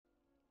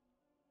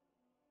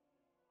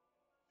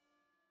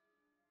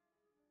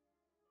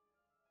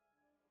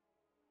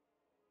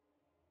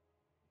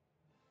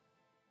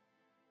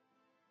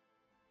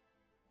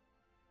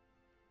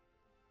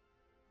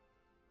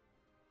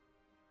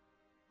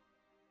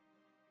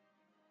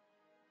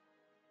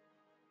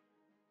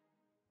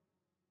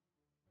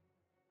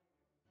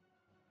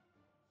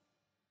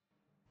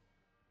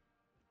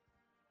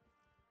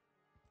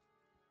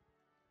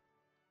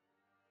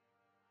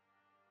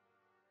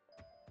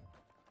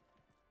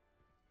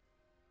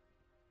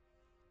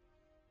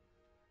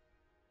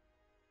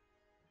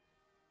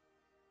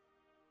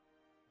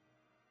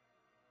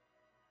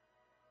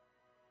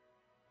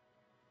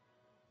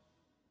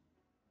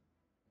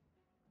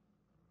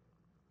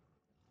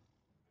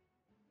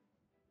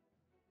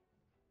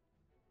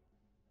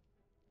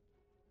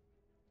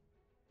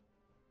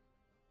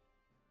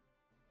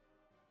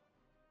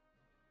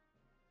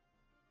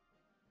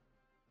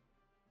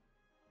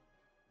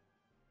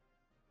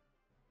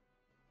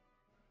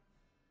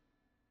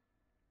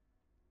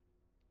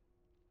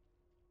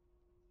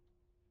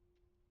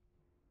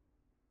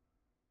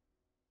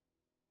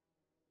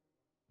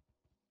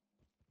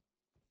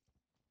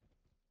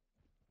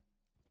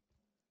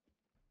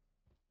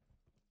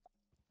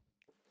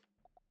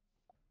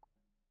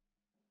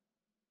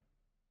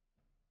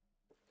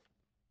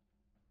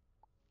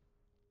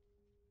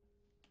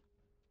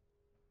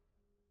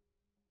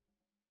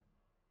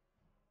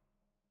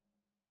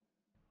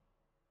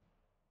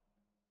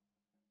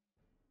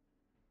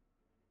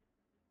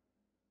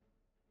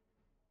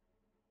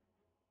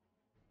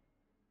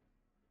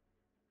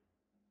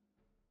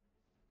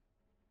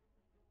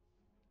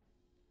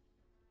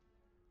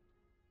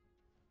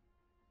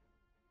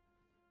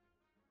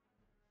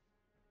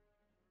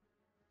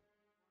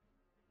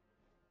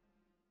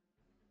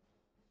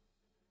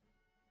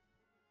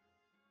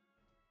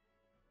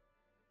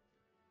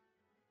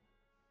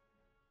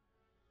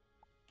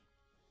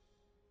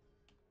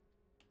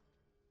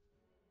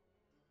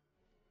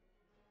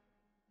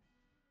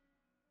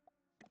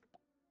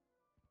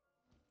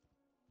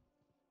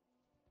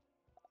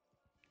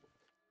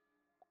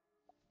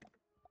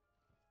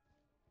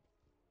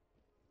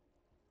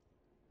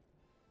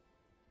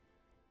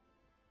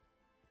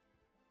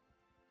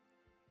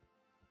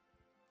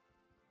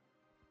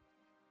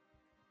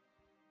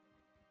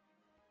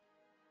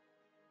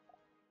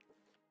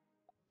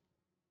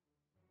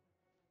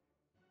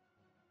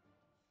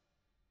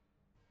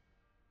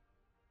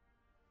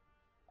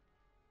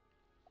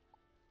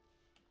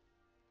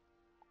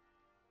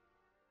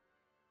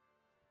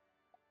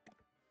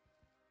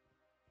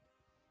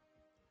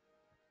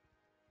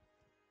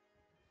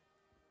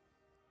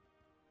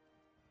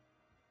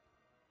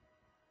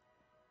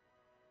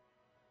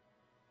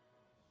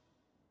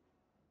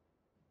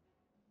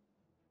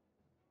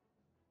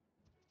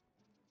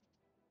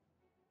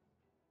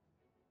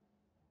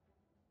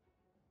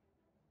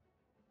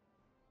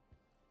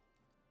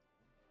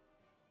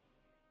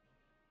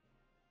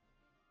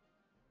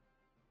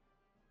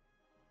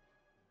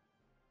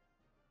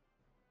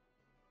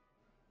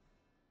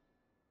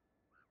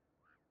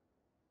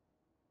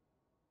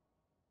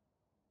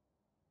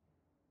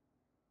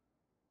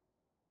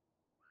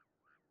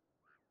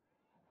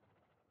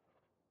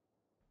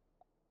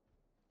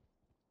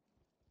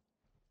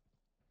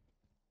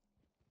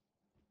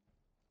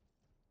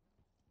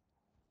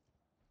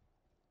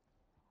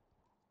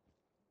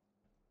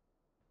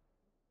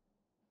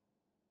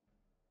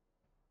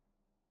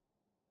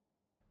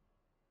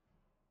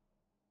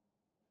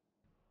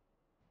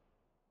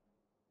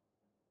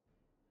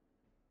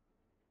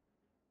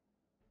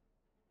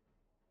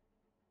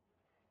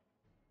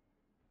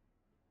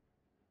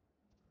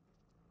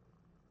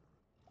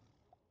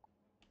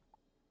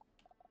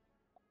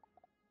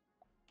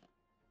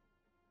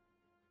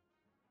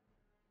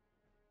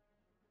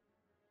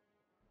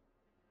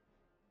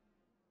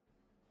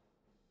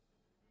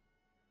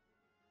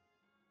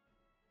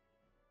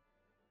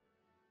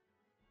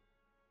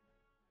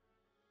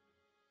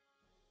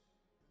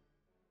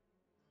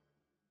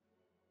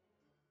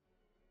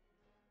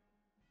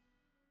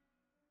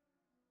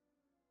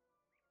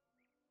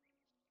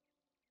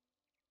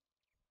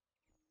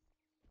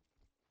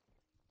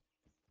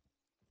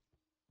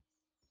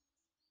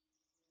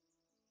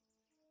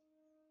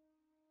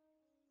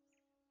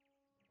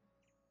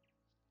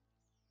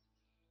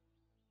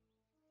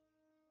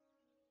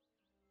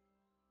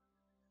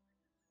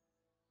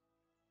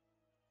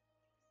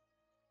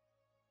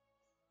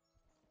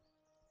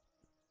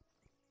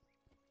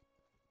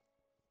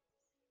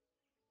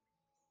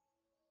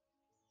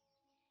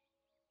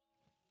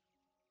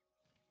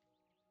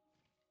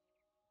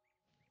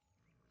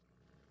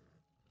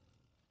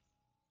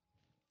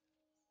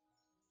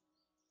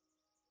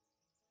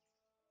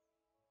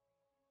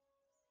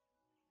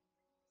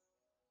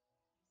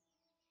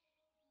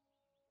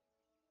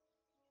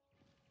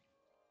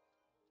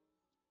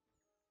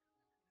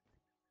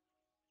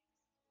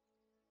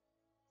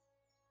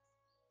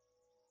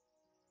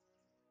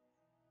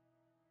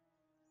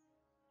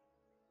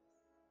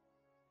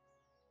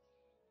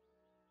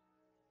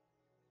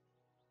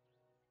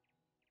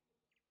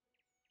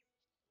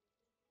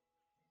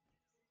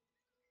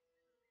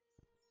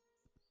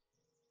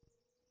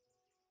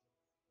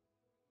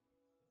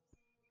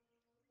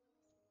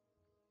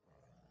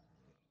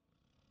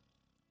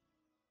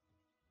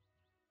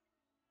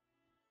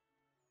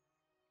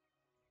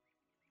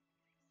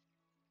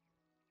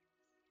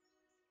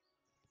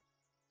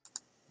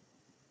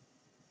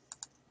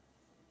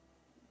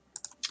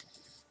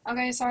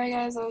Okay, sorry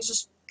guys, I was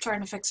just trying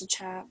to fix a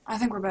chat. I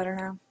think we're better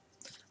now.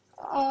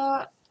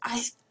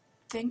 I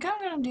think I'm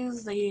gonna do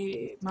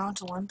the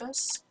Mount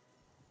Olympus.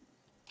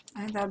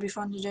 I think that'd be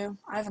fun to do.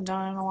 I haven't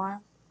done it in a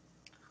while.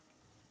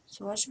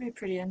 So that should be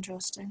pretty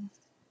interesting.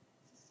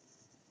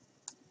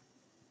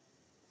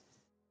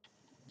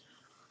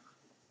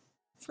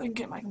 If I can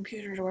get my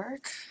computer to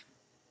work.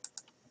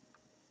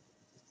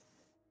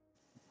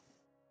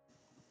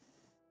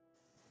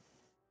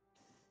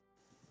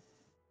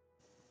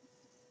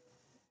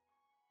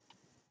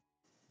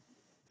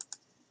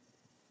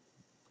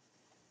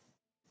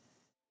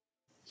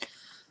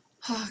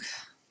 Ugh.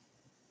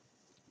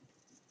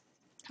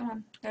 Come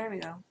on, there we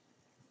go.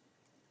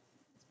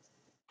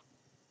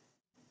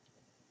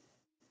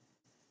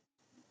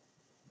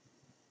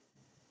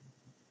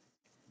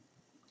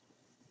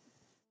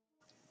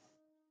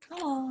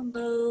 Come on,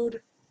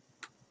 load.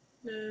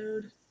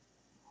 Load.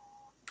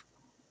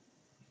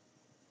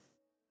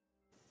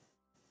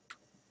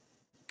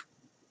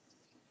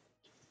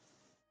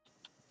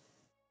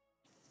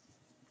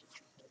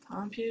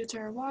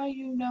 Computer, why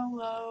you no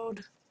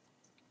load?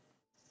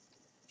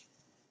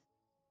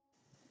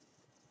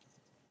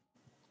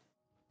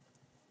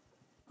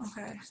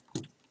 Okay.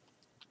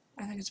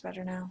 I think it's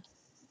better now.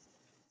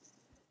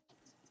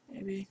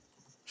 Maybe.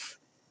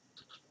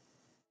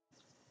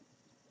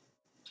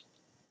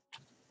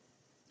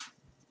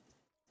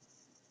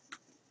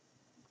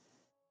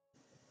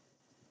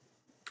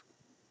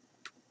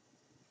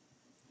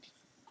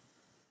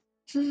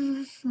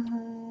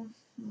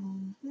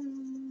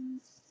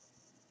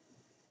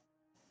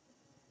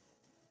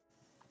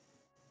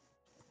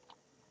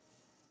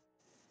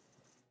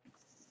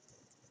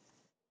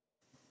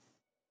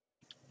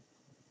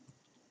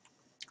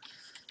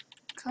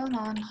 Come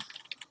on. I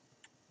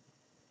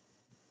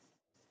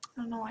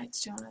don't know why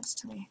it's doing this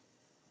to me.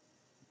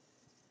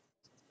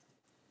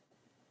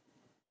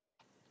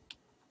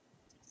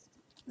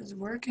 It was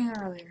working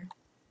earlier.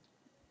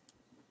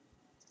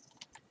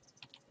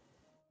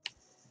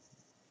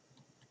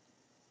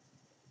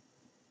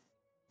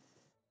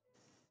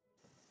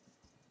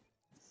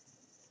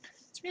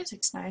 This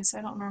music's nice.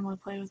 I don't normally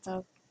play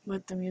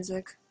with the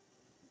music.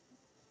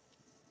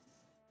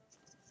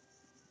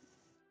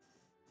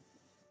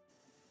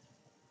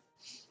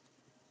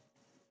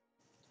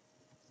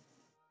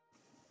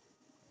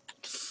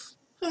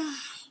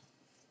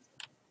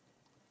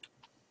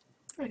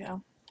 There we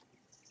go.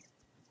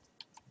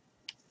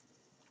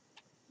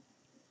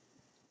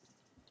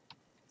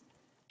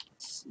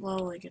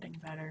 Slowly getting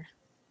better.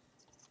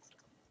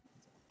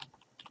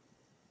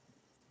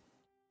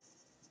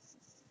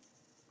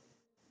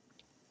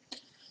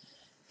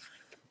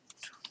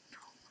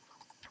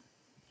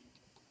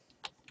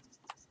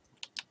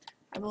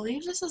 I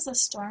believe this is a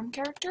Storm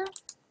character.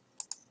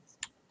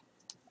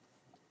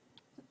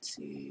 Let's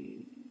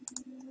see.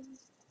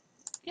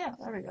 Yeah,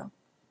 there we go.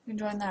 You can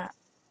join that.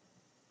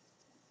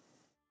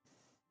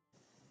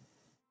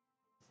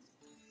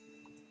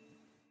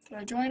 Did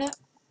I join it?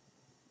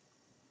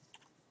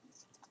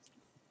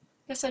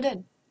 Yes, I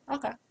did.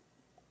 Okay.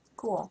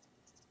 Cool.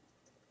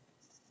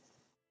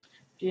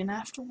 Didn't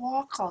have to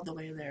walk all the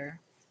way there.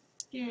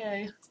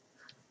 Yay.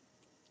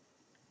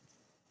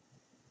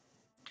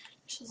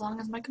 Just as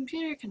long as my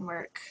computer can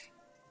work.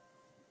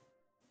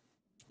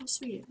 Oh,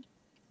 sweet.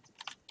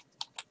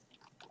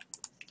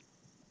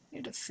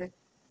 Need to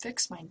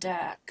fix my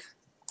deck.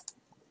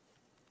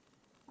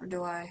 Or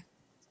do I?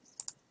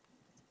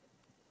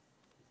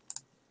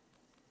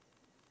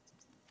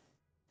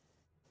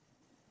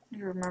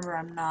 You remember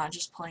I'm not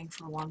just playing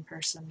for one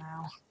person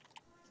now.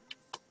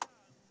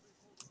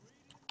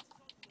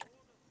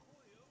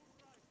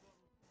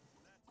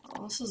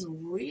 Oh, this is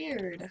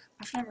weird.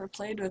 I've never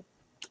played with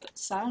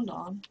sound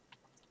on.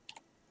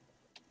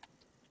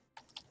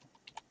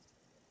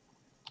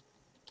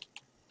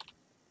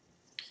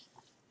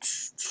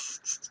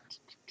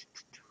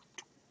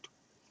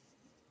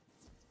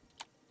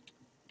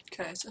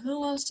 Okay, so who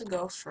wants to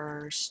go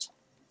first?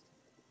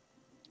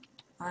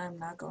 I'm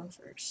not going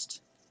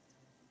first.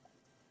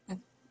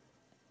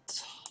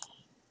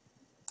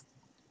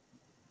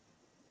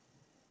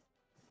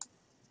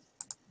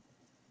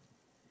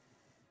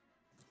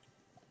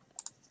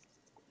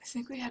 I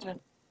think we had a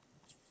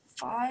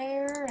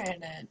fire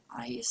and an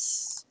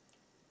ice.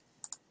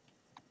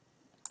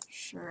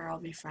 Sure, I'll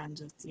be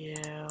friends with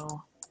you.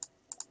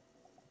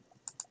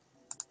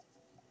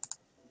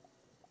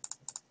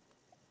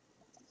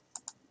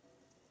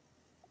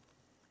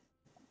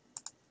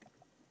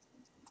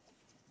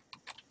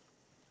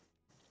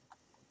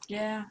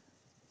 Yeah.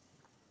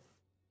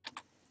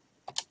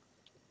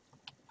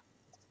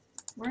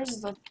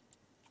 Where's the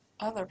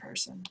other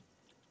person?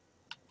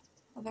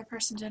 Other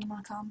person didn't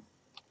want to come?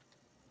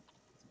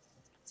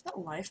 Is that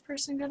life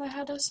person gonna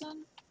head us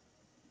in?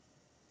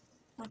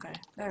 Okay,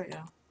 there we go.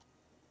 I'm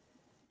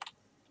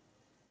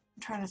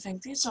trying to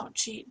think. These don't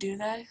cheat, do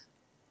they?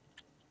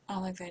 I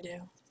don't think they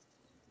do.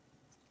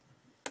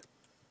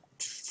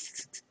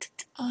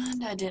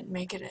 And I didn't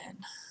make it in.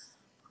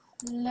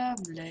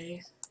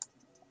 Lovely.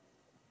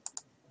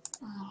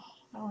 Oh,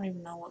 I don't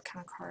even know what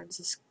kind of cards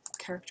this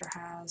character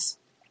has.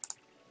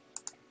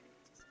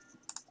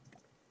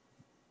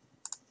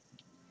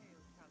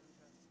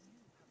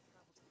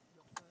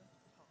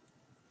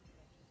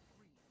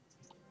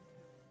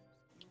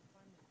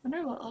 I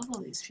wonder what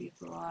level these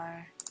people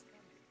are.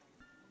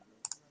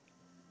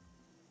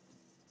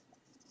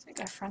 I think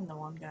I friend the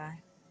one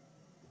guy.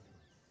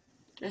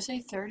 Did I say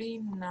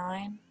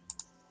 39?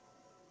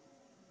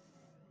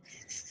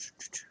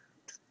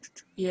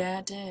 Yeah,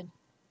 it did.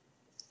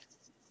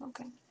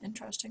 Okay,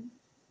 interesting.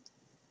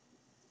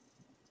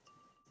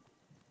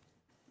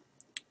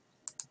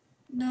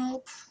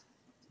 Nope.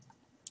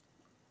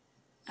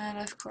 And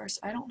of course,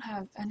 I don't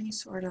have any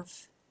sort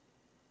of...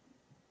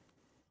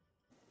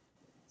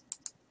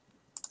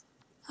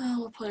 Oh,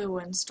 we'll play a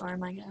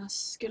Windstorm, I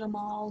guess. Get them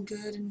all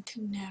good and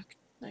connect.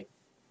 Like,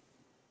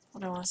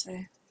 what do I want to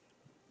say?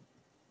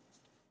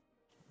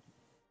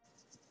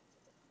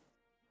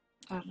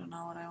 I don't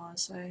know what I want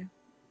to say.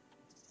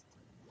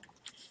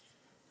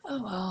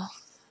 Oh well.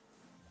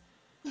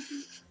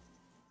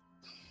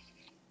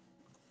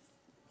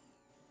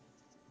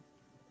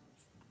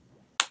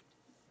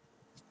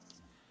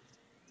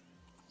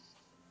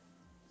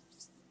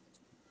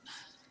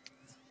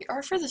 The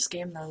art for this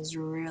game, though, is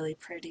really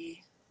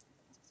pretty.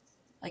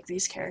 Like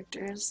these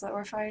characters that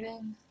we're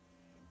fighting.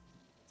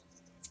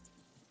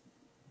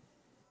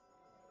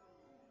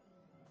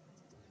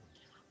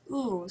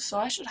 Ooh, so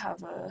I should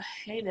have a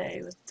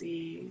heyday with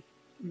the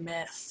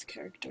myth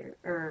character,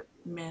 or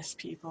myth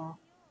people.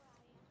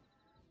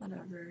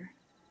 Whatever.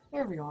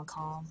 Whatever you want to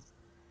call them.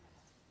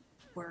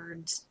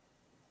 Words.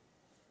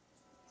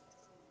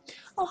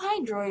 Oh, hi,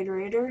 Droid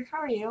Raider. How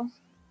are you?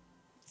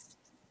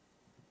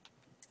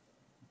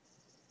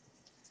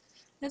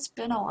 It's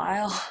been a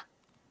while.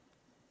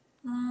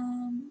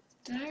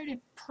 Did I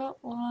already put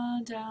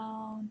one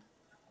down?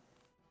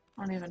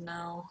 I don't even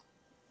know.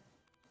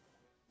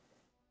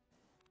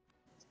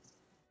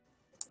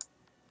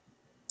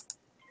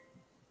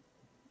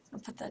 I'll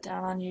put that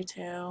down on you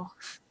too.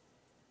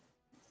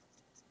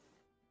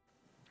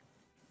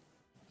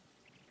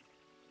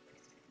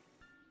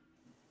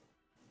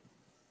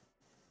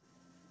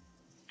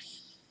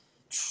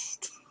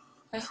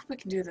 I hope we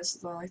can do this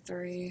with only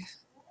 3.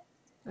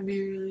 That'd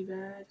be really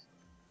bad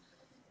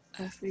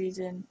if we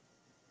didn't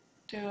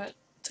do it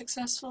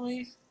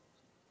successfully.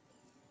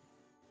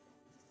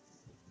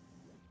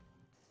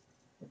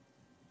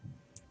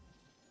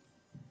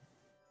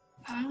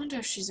 I wonder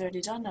if she's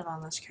already done it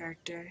on this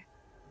character.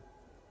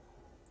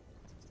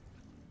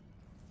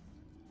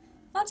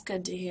 That's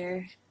good to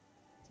hear.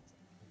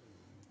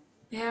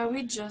 Yeah,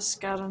 we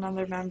just got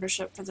another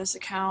membership for this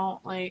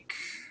account, like,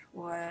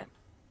 what?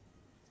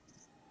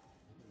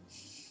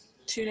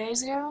 2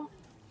 days ago?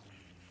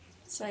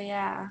 So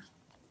yeah.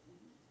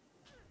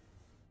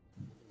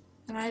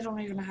 And I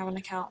don't even have an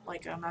account,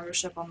 like a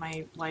membership on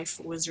my Life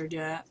Wizard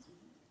yet.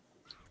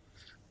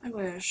 I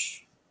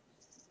wish.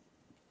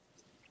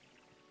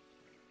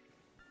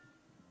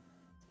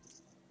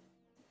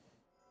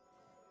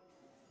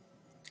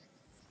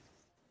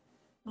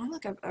 I don't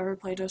think I've ever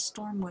played a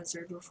Storm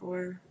Wizard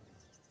before,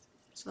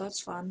 so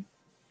that's fun.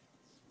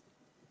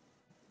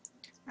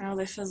 I know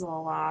they fizzle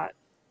a lot,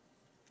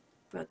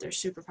 but they're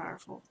super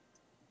powerful.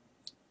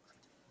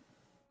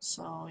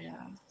 So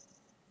yeah.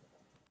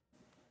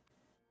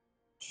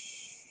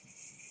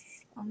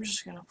 I'm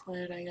just gonna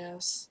play it, I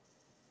guess.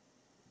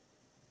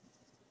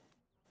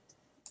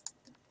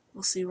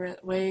 We'll see where.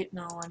 Wait,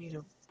 no, I need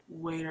to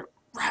wait.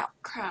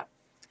 Crap.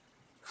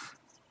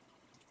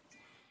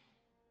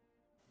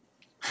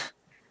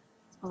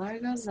 Well,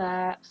 there goes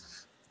that.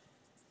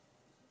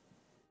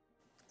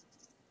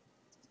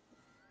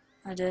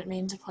 I didn't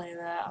mean to play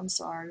that. I'm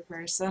sorry,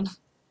 person.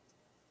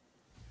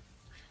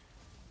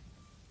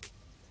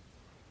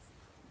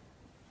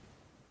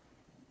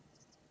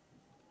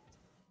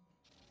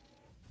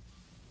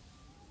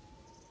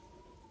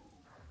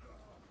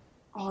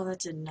 Oh, that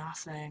did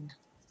nothing.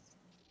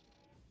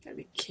 Gotta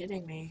be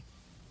kidding me.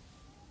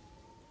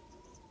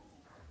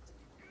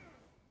 I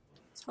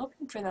was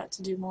hoping for that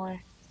to do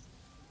more.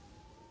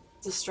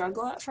 The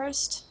struggle at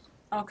first?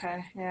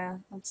 Okay, yeah,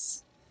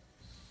 that's...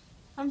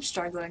 I'm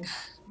struggling.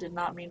 Did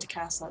not mean to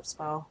cast that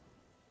spell.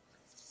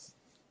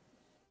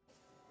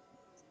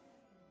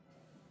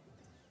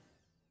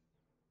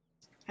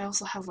 I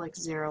also have like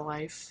 0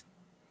 life,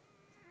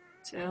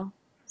 too.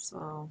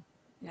 So,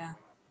 yeah,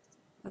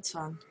 that's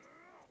fun.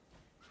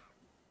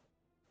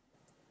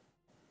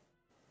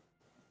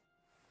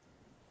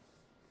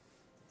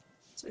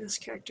 So this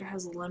character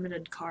has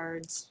limited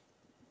cards.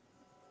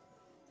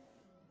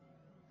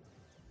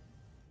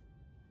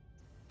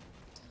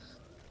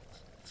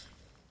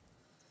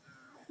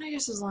 I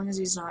guess as long as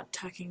he's not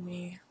attacking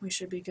me, we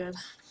should be good.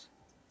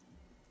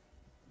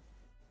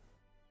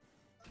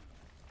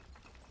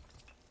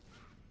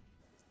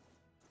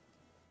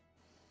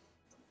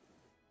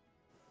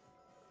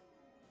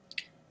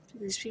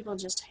 These people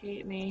just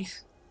hate me.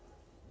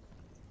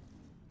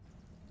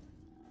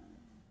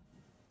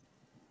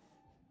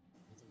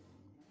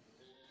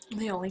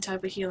 The only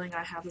type of healing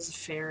I have is a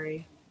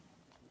fairy.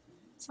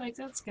 It's like,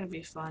 that's gonna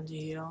be fun to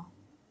heal.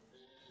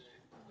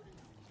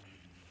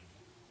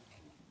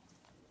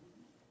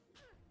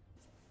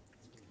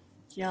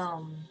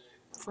 Yum.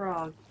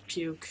 Frog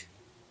puke.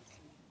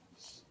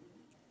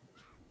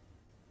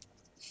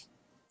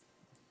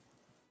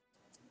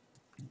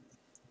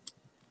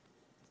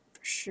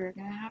 For sure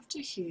gonna have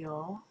to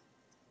heal.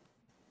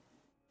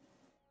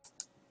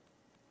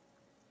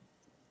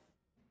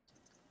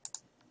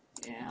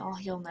 Yeah, I'll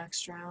heal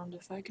next round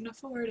if I can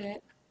afford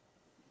it.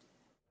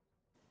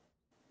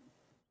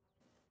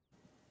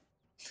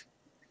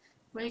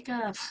 Wake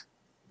up!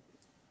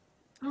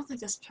 I don't think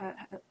this pet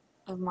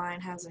of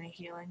mine has any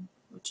healing,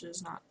 which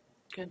is not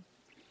good.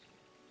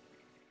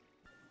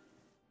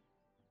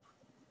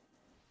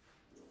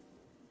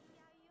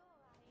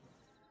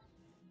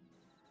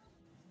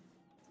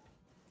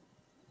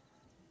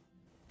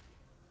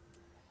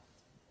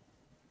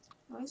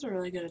 That was a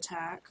really good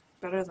attack.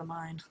 Better than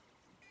mine.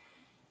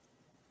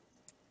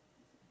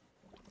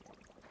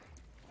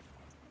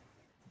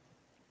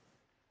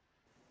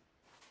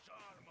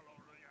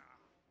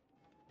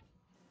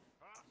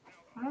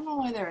 I don't know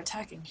why they're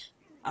attacking.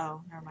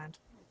 Oh, never mind.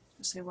 I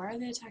was gonna say, why are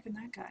they attacking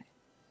that guy?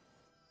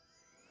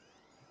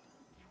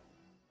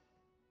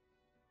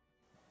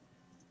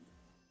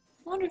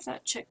 I wonder if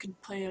that chick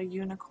could play a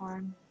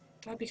unicorn.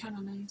 That'd be kind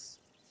of nice.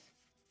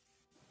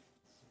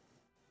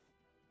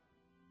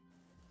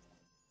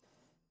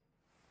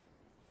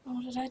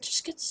 Oh, did I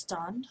just get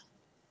stunned?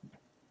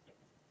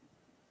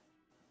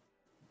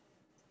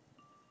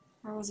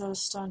 Or was that a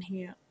stun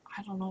here?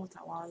 I don't know what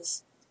that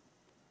was.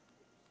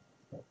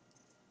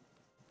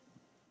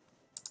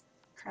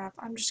 Crap,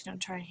 I'm just gonna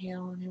try and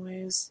heal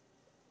anyways.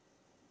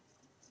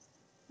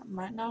 That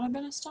might not have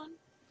been a stun.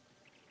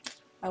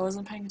 I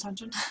wasn't paying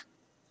attention.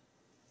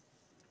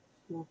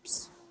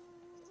 Whoops.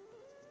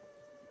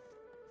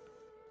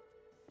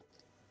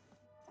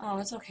 Oh,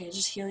 it's okay,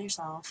 just heal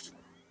yourself.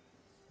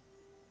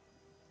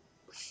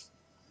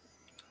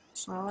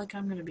 It's not like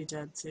I'm gonna be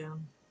dead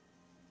soon.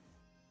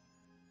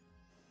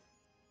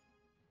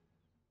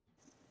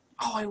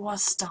 Oh, I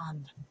was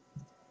stunned.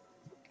 You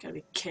gotta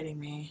be kidding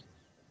me.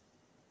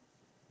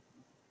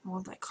 I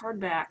want that card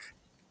back.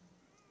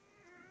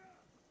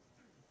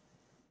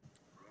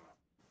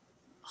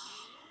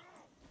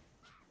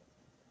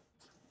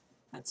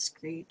 That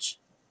screech.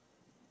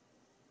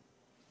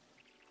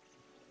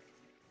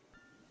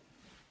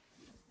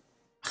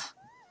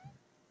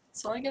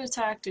 So I get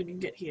attacked and you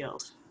get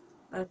healed.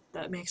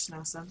 That makes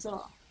no sense at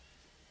all.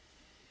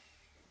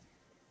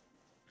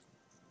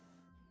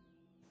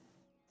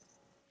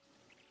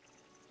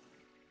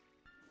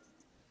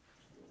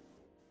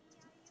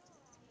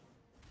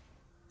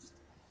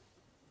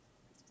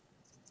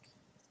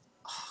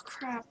 Oh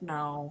crap,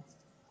 no.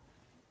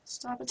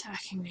 Stop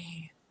attacking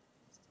me.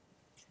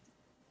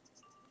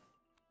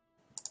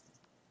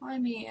 Why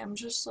me? I'm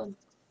just a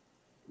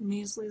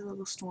measly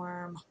little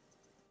storm.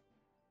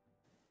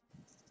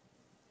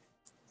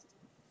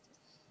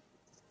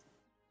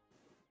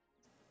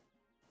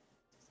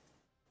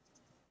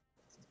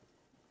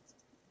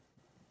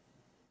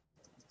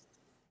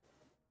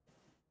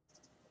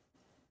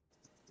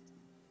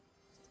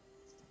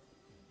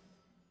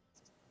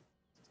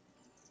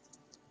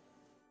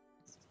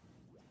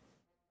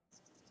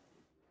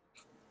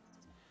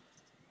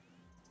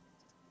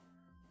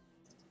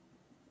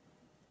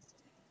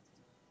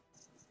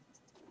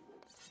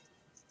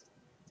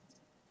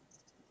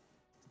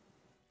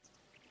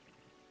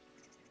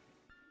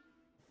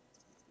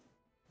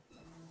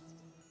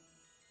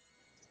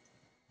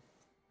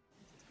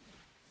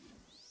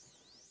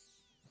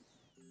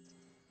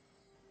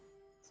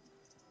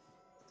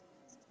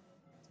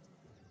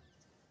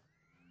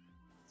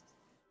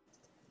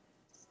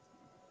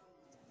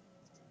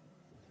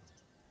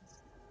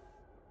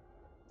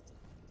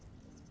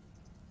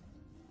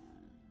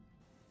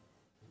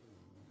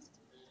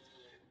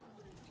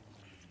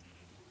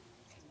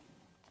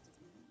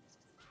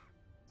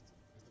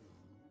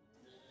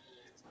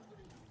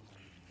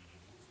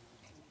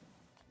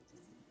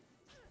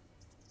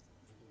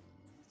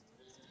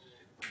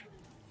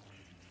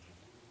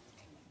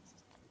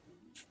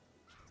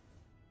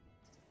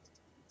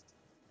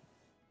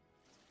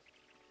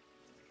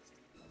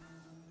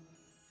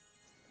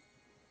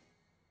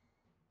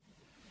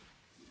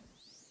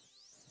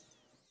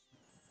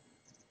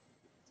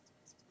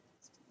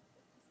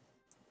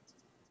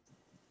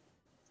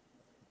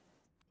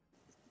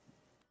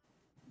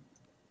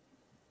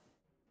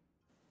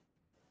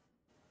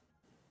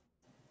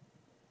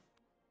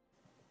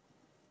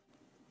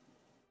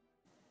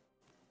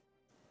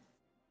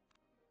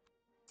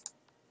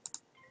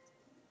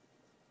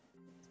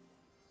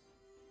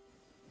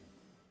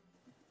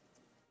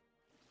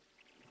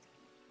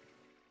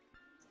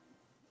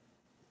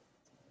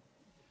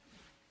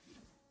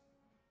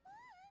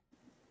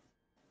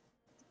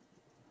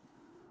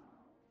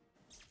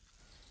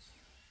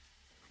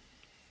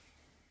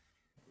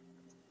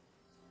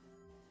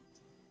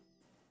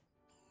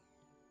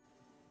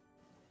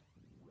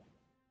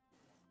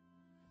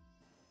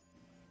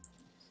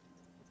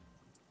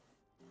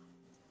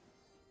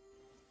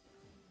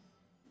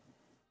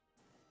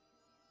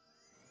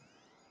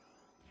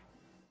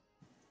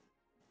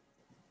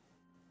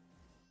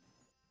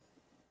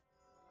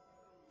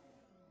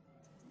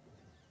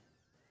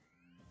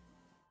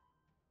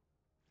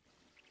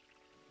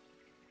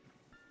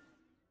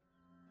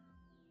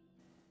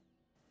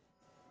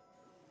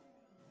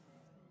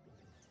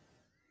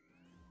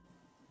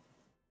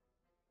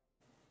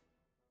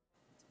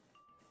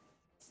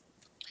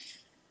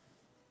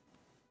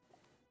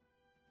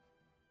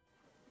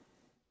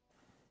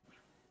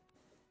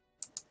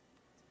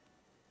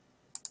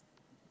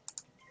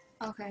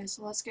 Okay,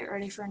 so let's get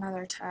ready for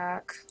another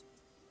attack.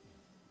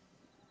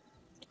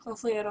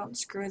 Hopefully I don't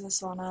screw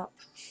this one up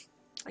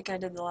like I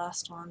did the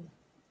last one.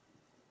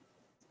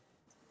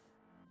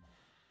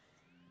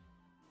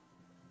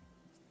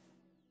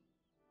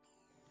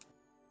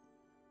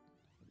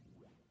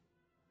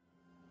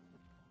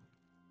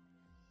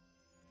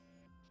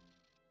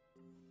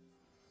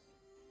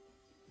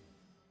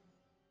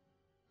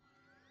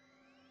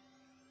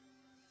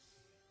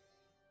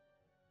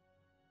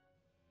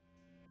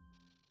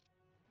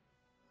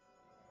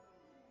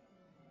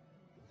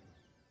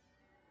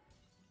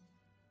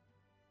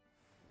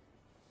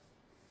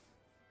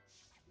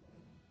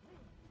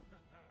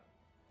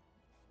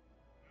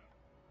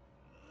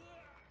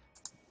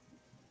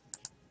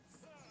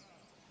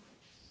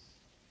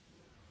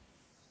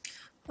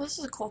 This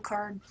is a cool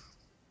card.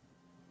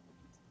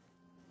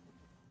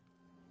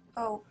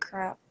 Oh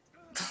crap.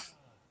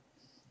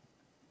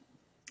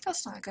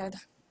 That's not good.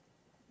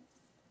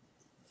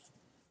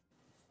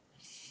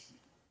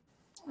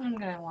 I'm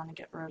gonna want to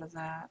get rid of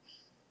that.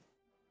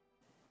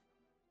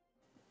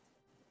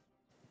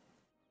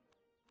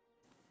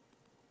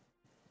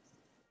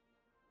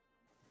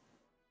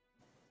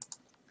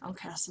 I'll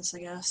cast this, I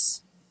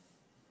guess.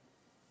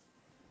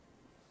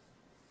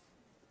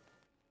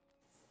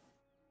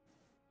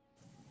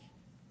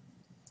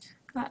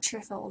 Not sure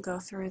if it will go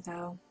through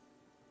though.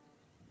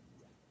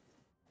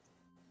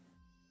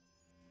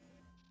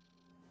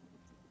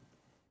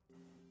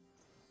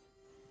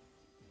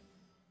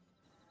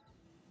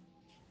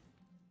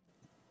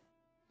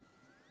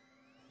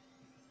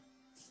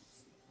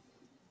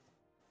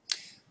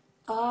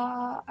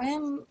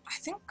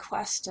 I think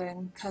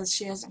questing, because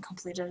she hasn't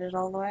completed it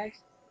all the way.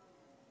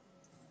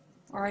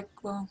 Or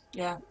well,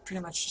 yeah,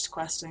 pretty much just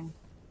questing.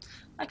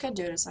 I could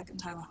do it a second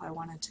time if I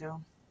wanted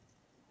to.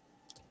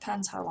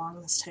 Depends how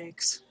long this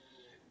takes.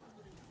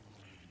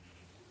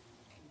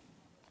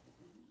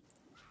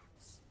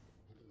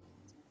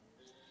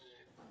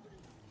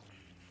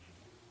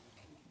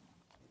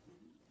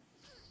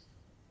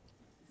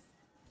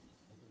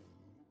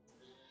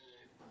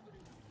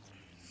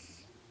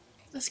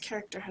 This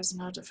character has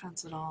no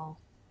defense at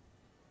all.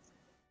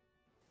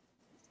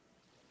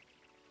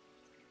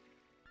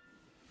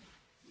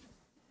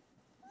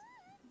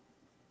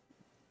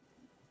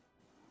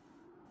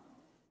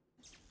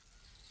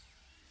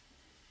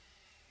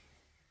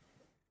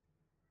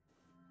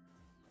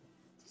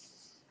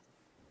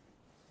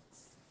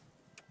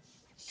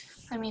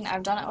 I mean,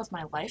 I've done it with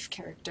my life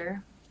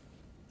character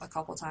a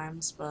couple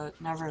times, but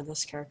never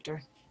this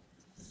character.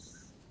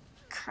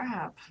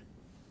 Crap.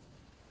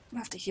 I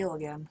have to heal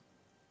again.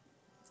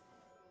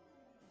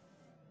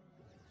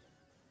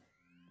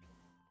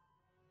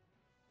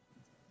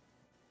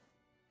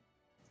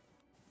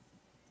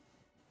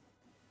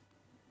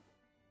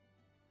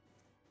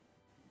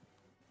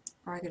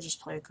 Or I could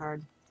just play a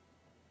card.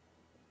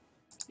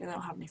 Yeah, they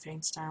don't have any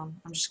feints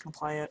down. I'm just gonna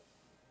play it.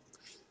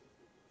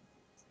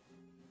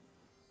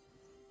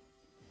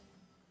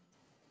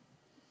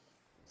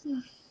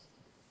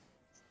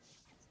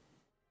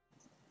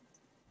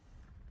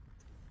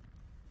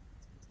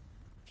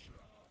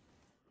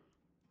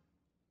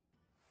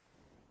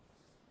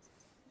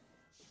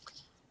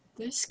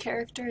 This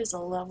character is a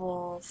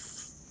level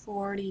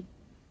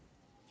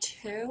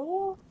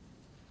 42?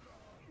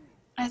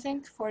 I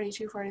think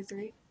 42,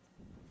 43.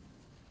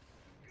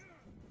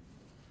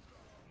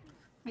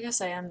 I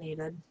guess I am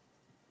needed.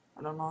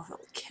 I don't know if it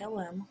will kill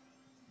him.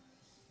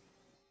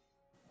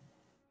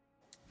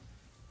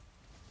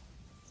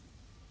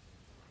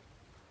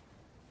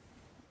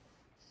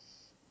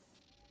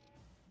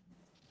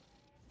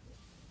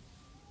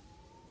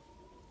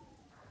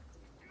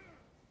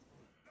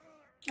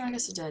 I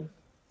guess it did.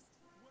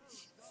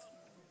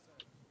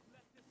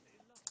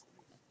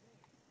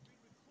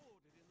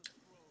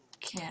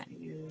 Can't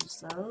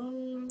use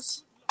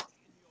those.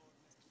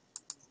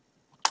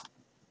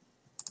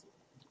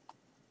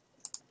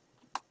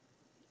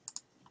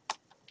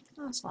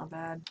 Oh, that's not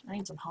bad. I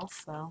need some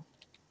health though.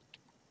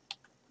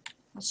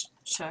 Let's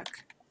check.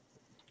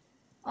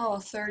 Oh,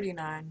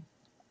 39.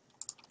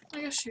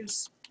 I guess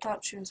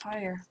thought she was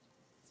higher.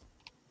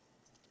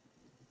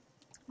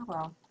 Oh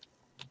well.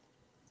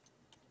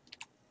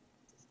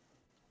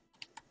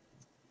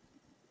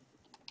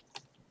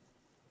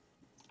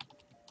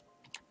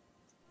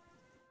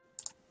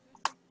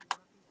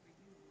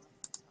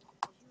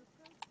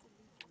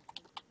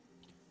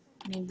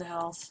 Need the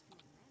health.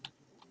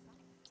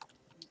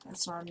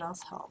 That's not enough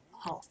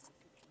health.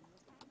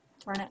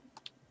 Burn it.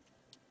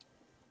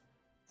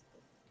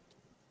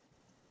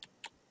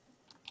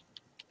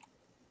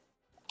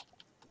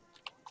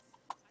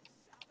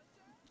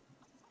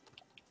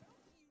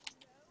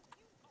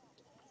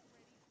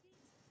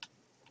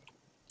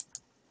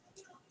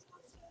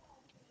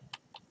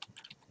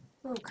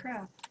 Oh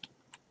crap.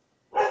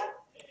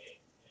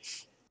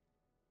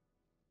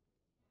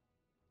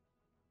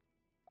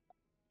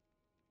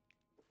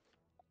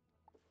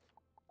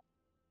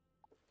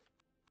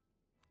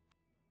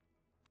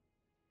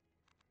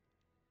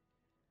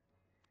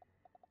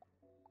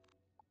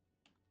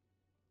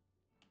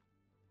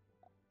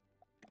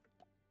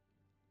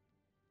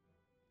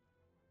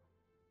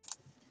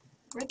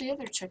 Where'd the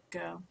other chick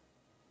go?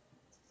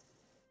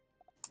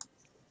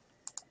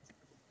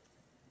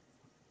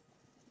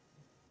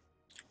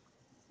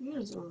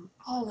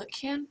 Oh, it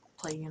can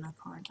play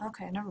unicorn.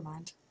 Okay, never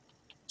mind.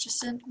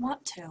 Just didn't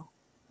want to.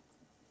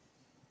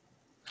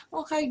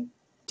 Okay,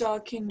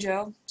 Dog King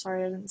Joe.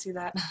 Sorry, I didn't see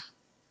that.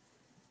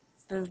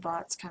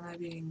 Vivbot's kind of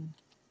being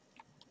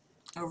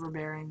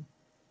overbearing.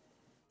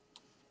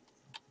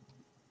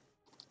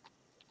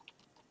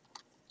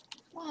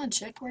 Come on,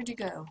 chick, where'd you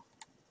go?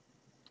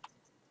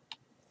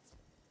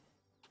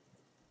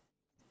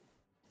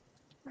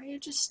 Why are you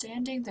just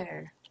standing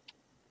there?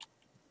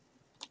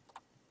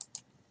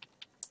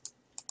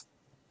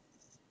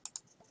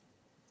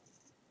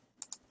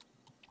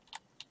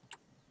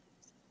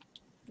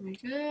 Are we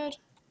good?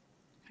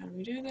 How do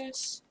we do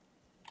this?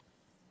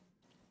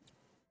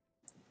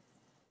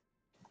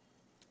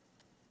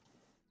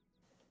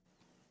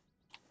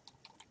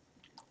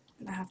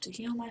 I'm gonna have to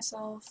heal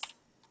myself.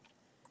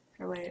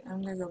 Or wait,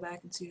 I'm gonna go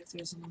back and see if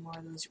there's any more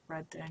of those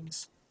red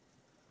things.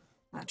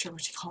 Not sure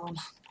what you call them.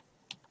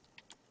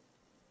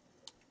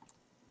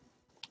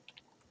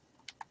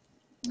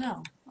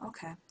 No.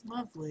 Okay.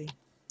 Lovely.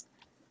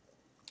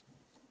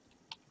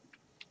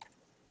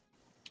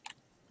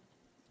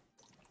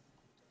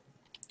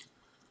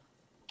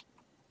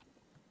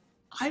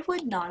 I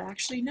would not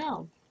actually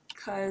know,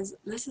 because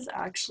this is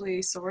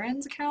actually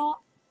Soren's account,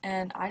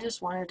 and I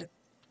just wanted to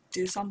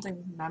do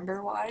something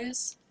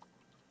member-wise.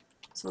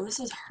 So this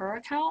is her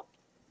account.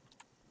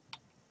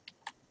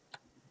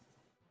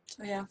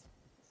 So yeah.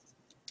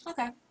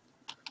 Okay.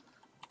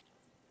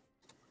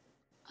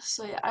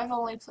 So yeah, I've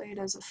only played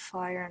as a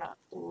fire and a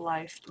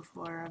life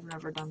before. I've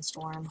never done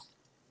storm.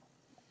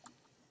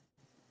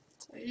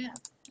 So yeah,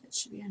 it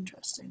should be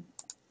interesting.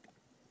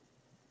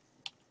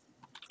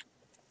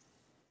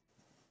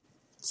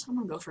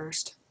 Someone go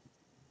first.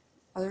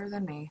 Other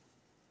than me.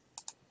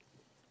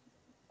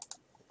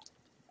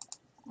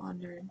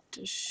 Wonder,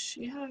 does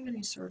she have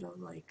any sort of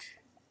like...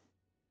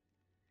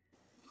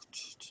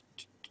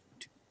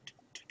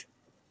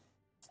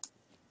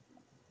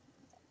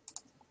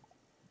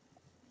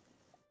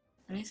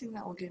 anything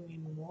that will give me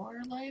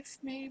more life,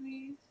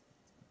 maybe?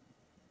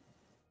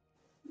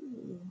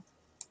 Ooh.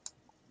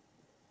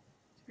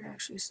 There are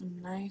actually some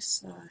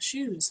nice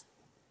shoes.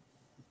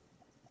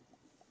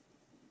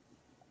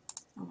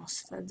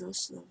 Almost fed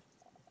those to the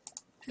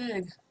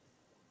pig.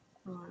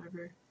 Or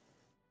whatever.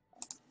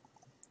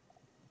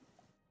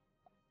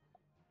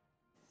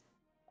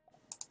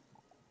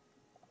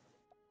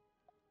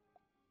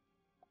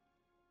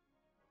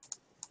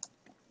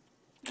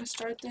 Can I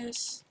start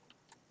this?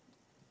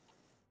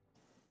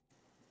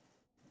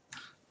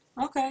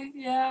 Okay,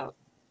 yeah.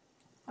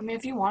 I mean,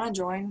 if you want to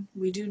join,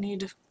 we do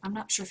need... I'm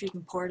not sure if you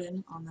can port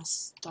in on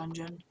this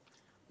dungeon.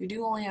 We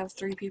do only have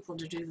 3 people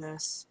to do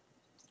this.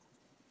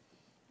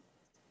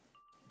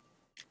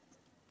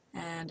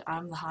 And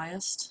I'm the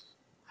highest.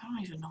 I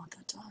don't even know what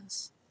that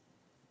does.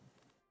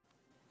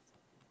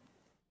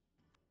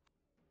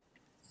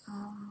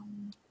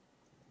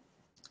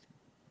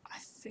 I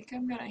think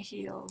I'm gonna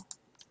heal,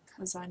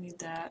 because I need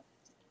that.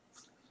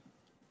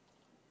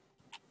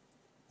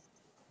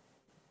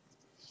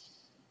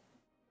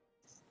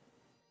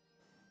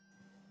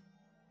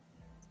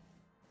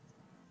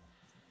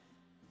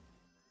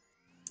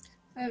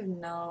 I have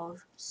no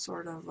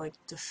sort of like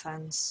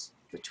defense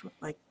between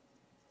like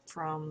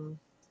from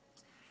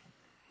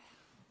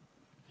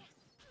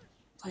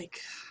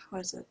like what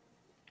is it?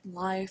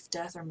 Life,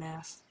 death, or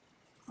myth.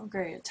 Oh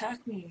great,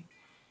 attack me.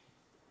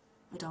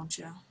 Why don't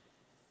you?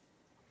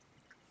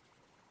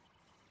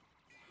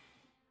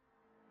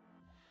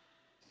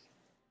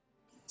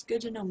 It's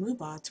good to know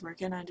Moobot's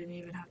working, I didn't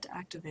even have to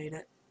activate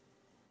it.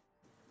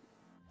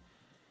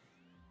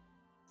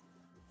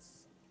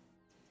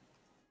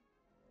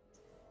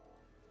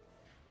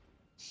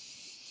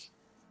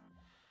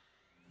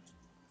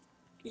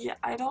 Yeah,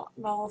 I don't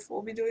know if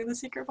we'll be doing the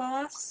secret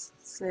boss,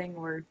 saying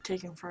we're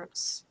taking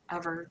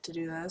forever to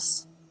do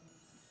this.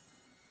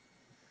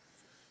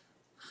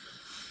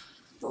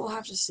 But we'll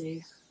have to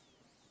see.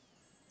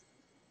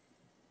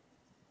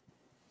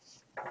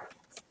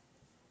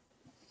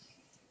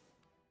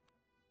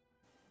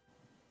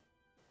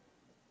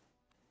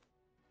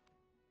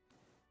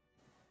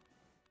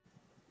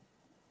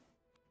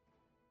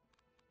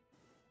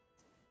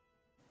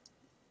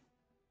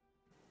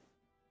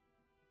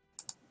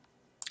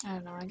 I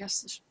don't know, I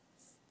guess the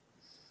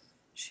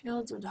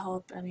shields would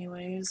help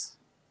anyways.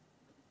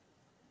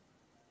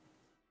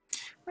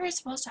 We were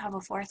supposed to have a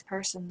 4th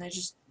person, they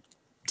just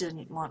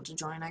didn't want to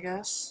join, I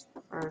guess,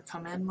 or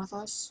come in with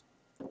us.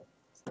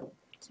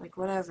 It's like,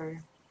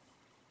 whatever.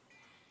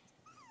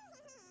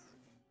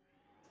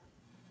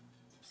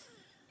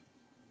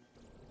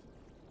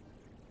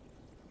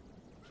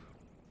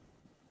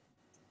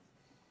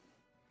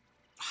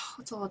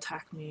 Let's all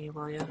attack me,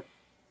 will ya?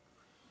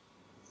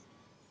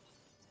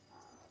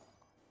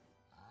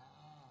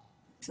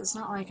 Because it's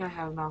not like I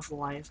have enough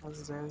life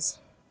as it is.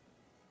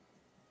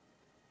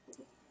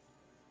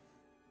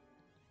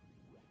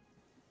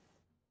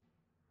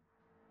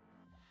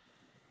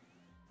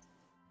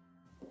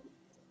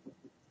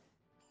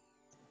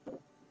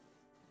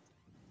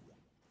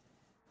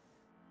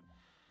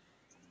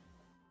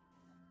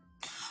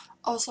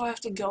 Also, I have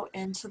to go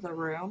into the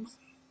room.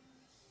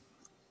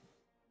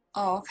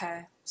 Oh,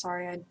 okay.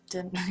 Sorry, I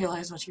didn't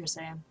realize what you were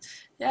saying.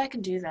 Yeah, I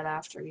can do that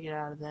after we get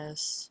out of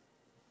this.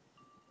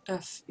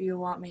 If you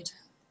want me to,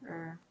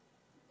 or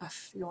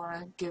if you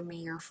want to give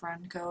me your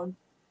friend code.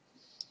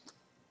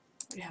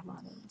 We have one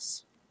of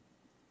those.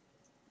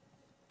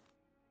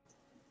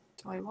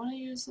 Do I want to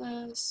use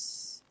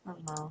this? I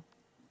don't know.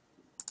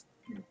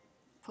 I'm gonna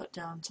put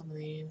down some of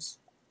these.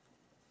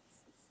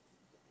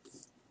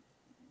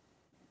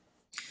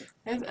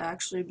 I've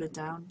actually been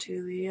down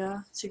to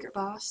the secret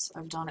boss.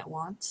 I've done it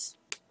once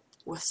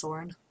with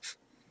Soren.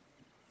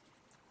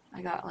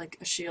 I got like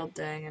a shield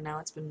thing and now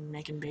it's been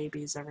making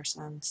babies ever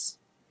since.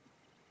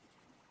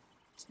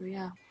 So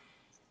yeah.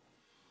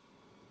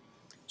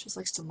 It just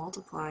likes to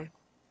multiply.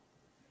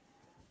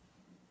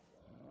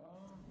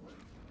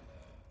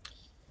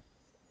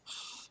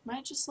 Am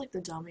I just like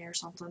the dummy or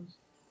something?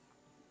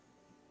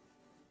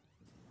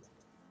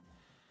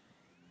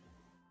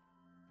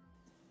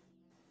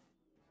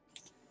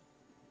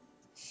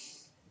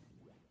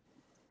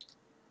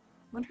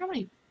 Wonder how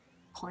many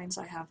points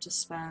I have to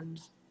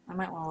spend. I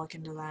might want to look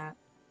into that.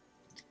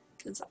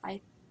 Because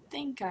I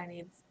think I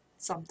need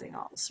something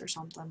else or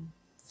something.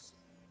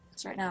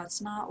 Because right now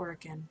it's not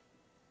working.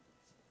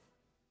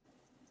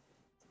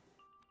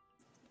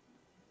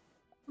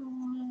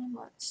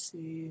 Let's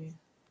see.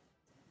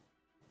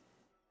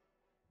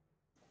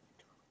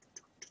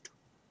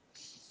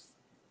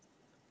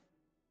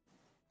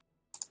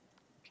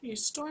 Okay,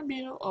 Storm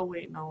Beetle. Oh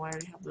wait, no, I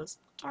already have this.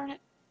 Darn it.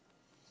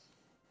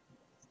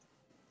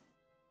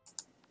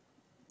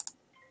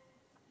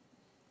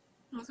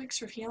 Oh, thanks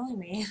for healing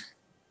me.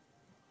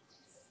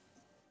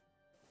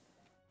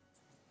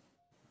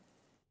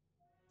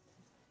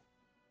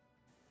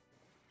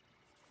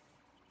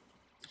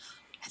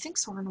 I think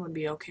Soren would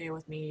be okay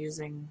with me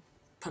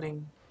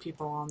putting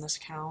people on this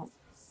account.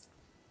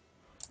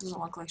 Doesn't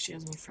look like she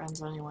has any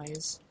friends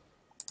anyways.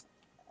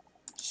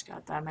 She's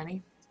got that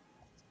many.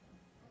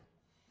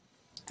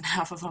 And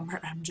half of them are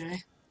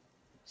MJ.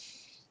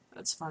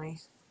 That's funny.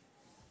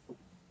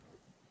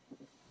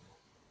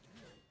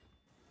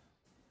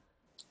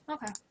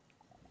 Okay.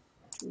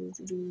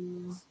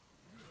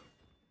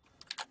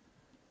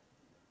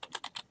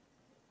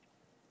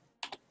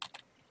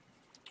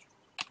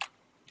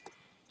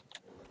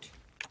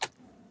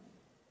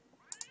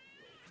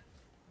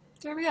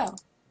 There we go.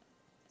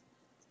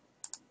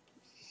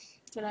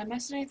 Did I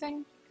miss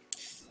anything?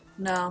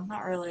 No,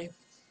 not really. I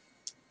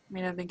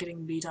mean, I've been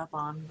getting beat up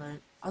on, but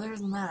other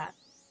than that,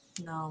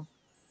 no.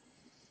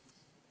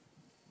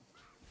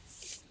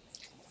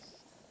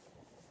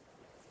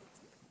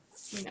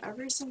 I mean,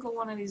 every single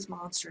one of these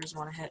monsters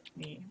want to hit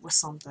me with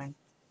something.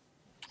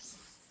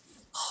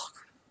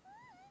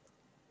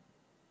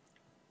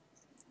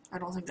 I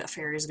don't think that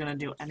fairy is gonna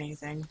do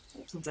anything,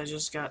 since I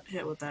just got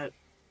hit with that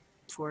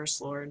Forest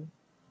Lord.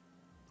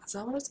 Is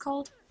that what it's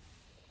called?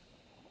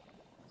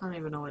 I don't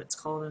even know what it's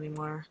called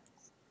anymore.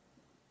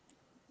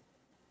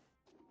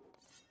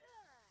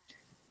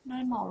 And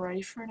I'm all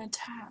ready for an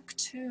attack,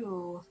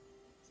 too.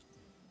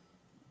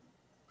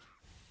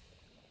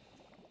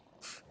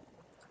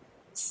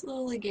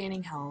 Slowly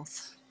gaining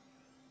health.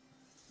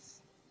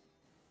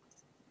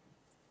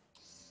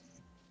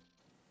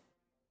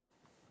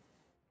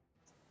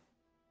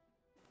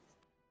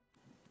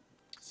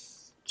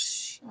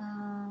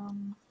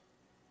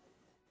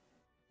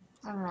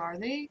 I don't know, are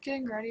they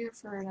getting ready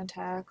for an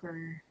attack,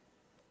 or...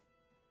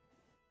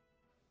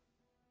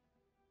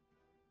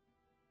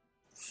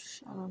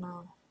 I don't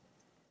know.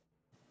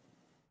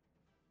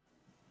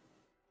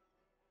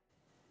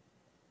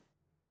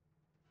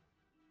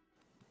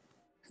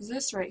 Because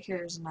this right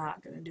here is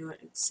not going to do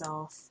it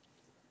itself.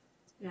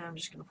 Yeah, I'm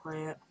just going to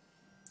play it.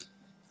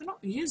 I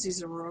don't use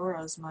these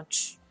Auroras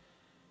much.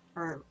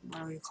 Or,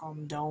 what do you call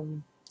them?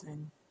 Dome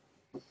thing.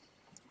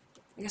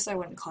 I guess I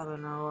wouldn't call it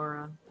an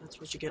Aurora. That's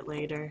what you get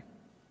later.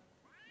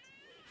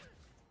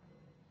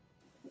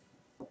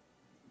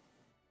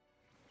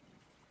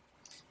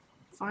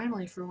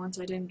 Finally, for once,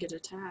 I didn't get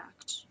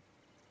attacked.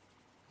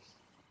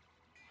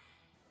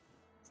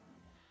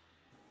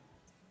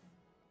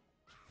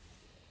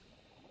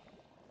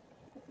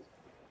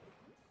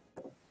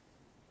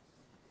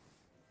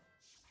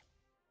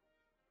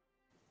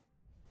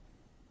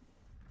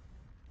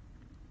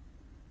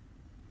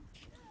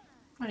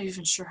 I'm not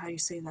even sure how you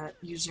say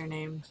that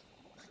username.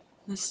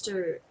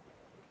 Mr.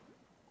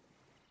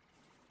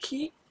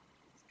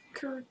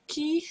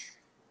 Kirky?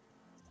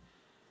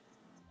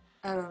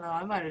 I don't know,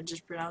 I might have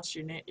just pronounced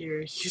your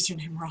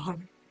username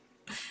wrong.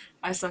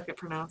 I suck at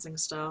pronouncing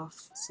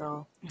stuff,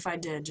 so if I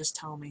did, just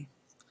tell me.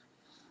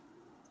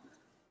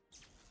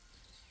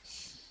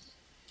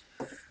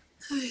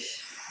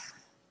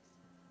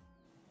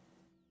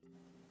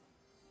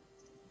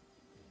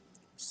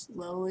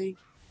 Slowly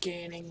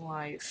gaining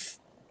life.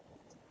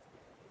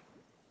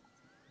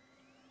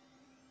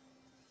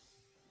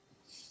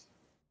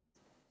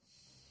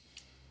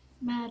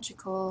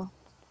 Magical.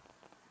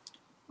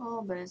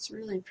 Oh, but it's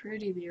really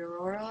pretty, the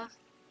Aurora.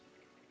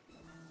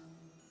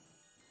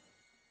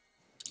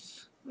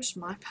 Wish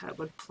my pet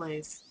would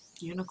play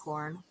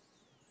unicorn.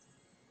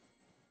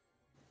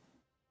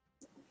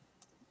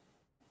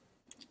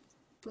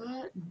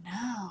 But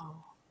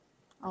no.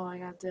 Oh, I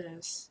got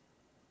this.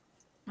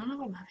 None of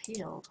them have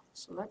healed,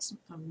 so that's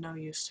of no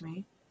use to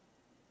me.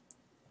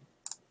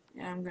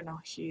 Yeah, I'm gonna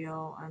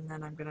heal, and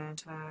then I'm gonna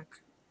attack.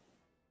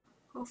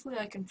 Hopefully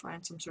I can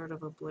find some sort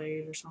of a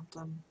blade or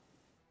something.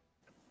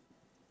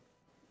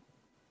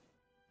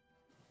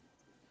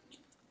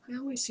 I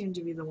always seem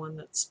to be the one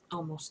that's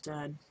almost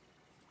dead.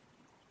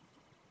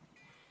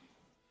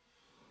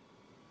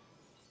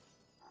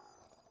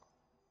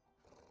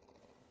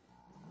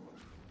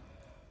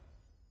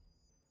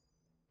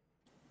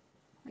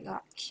 I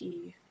got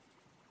key.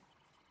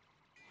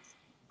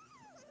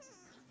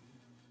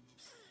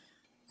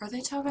 Are they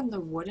talking the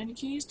wooden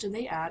keys? Did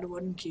they add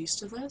wooden keys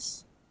to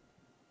this?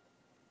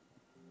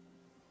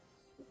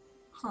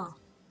 Huh.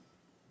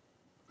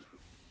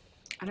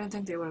 I don't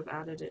think they would have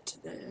added it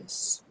to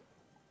this.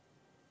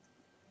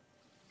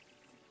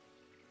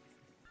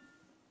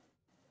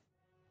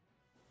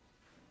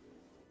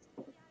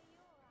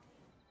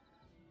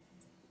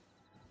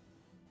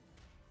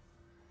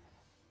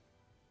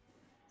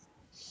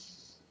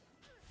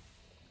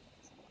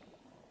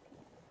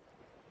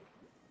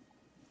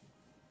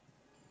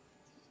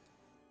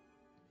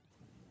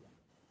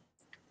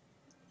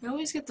 I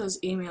always get those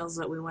emails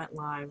that we went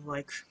live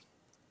like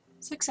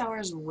 6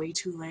 hours way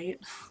too late.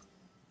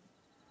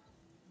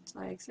 It's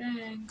like,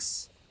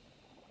 thanks.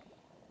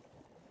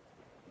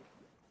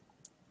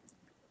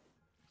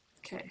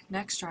 Okay,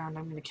 next round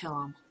I'm gonna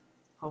kill him.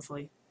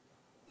 Hopefully.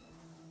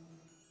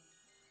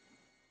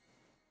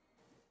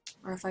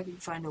 Or if I can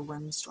find a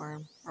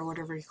windstorm, or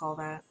whatever you call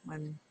that,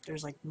 when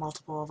there's like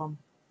multiple of them.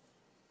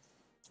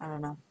 I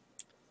don't know.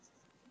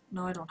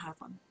 No, I don't have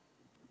one.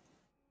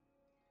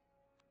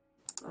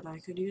 But I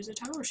could use a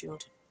tower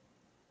shield.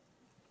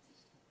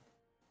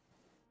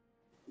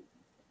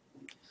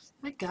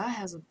 That guy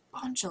has a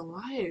bunch of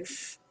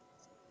life.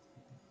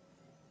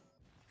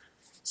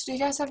 So do you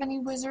guys have any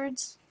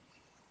wizards?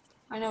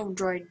 I know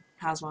Droid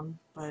has one,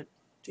 but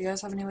do you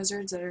guys have any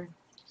wizards that are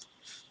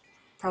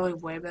probably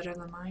way better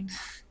than mine?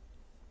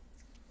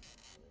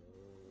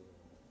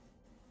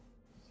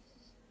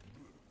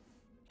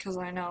 Because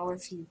I know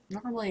if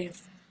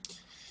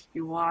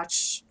you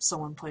watch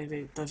someone play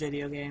the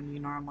video game, you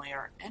normally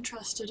are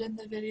interested in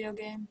the video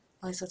game.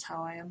 At least that's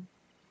how I am.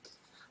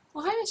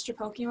 Well, hi, Mr.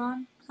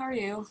 Pokemon. How are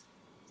you?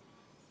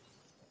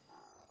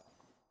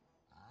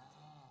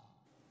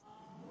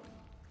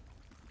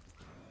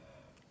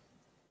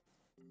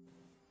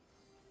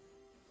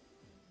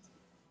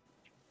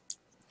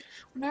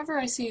 Whenever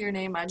I see your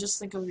name, I just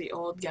think of the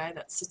old guy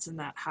that sits in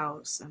that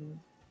house. And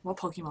what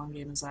Pokemon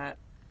game is that?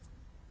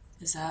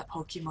 Is that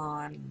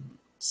Pokemon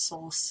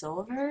Soul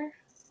Silver?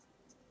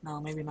 No,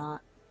 maybe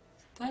not.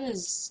 That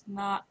is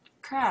not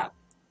crap.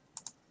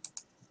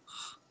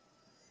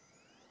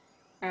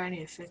 Alright, I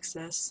need to fix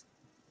this.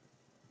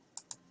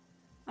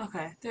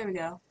 Okay, there we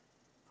go.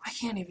 I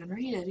can't even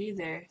read it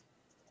either.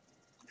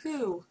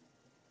 Who?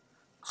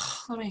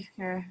 Let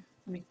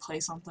me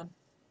play something.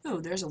 Ooh,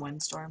 there's a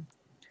windstorm.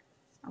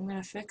 I'm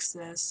gonna fix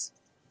this.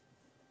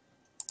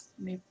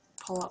 Let me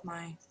pull up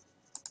my...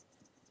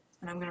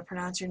 And I'm gonna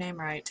pronounce your name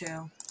right,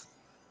 too.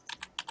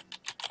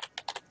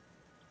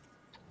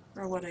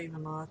 Where would I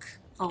even look?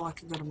 Oh, I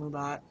could go to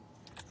Moobot.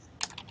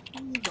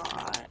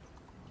 Moobot.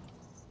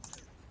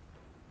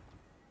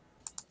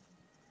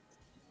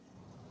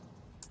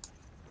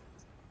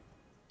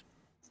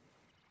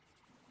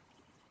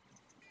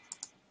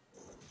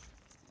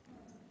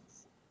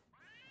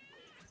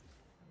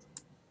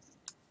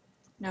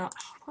 No,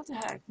 what the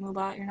heck,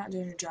 Moobot, you're not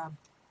doing your job.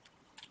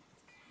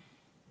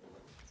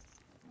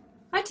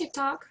 Hi,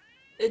 TikTok.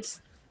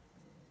 It's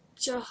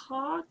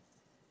Jahak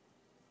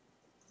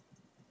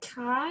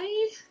Kai?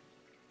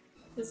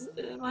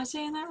 Am I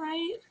saying that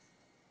right?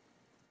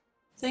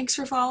 Thanks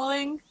for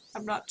following.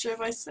 I'm not sure if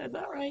I said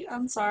that right.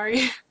 I'm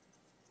sorry.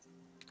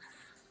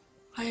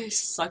 I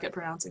suck at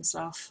pronouncing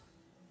stuff.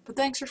 But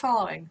thanks for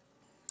following.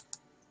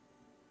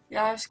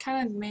 Yeah, I've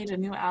kind of made a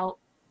new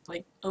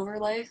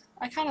overlay.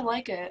 I kind of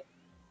like it.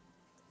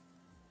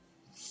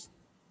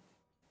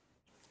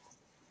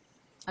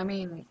 I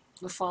mean,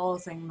 the follow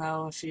thing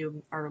though, if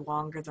you are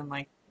longer than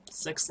like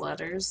 6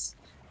 letters,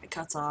 it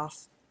cuts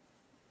off.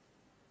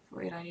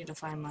 Wait, I need to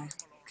find my...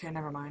 Okay,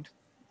 never mind.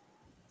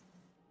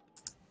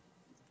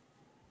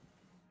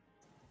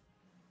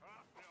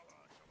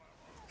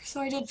 So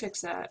I did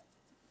fix that.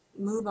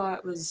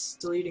 Moobot was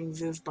deleting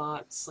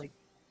Vivbot's, like,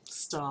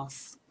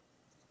 stuff.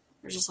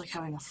 They're just like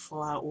having a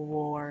full-out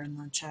war in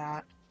the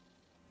chat.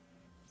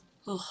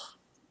 Ugh.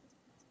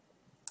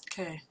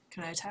 Okay,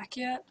 can I attack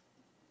yet?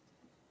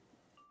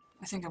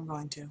 I think I'm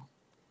going to.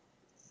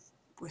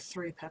 With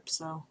 3 pips,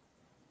 though.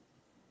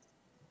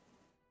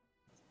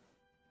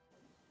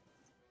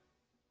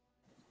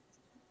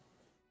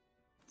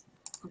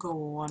 I'll go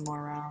one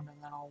more round and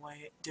then I'll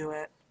do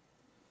it.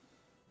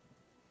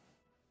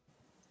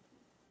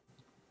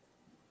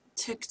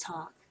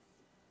 TikTok.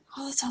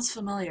 Oh, that sounds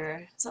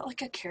familiar. Is that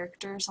like a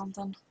character or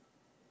something?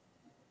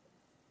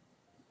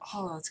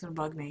 Oh, that's gonna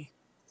bug me.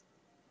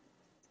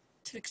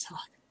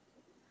 TikTok.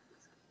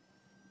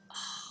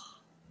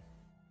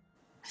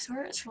 I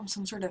swear it's from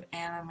some sort of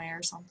anime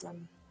or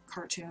something.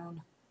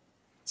 Cartoon.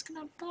 It's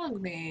gonna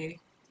bug me.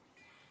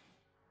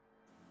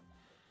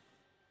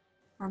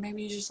 Or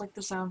maybe you just like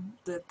the sound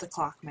that the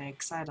clock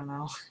makes. I don't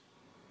know.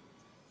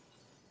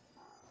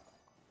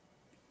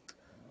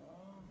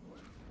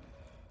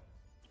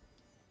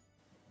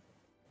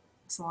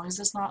 As long as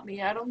it's not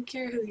me, I don't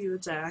care who you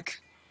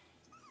attack.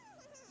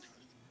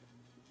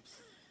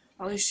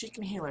 At least she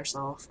can heal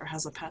herself, or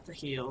has a pet that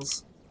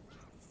heals.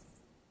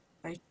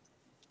 I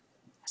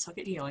suck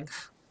at healing.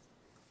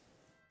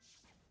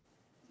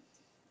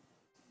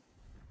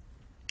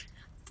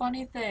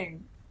 Funny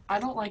thing, I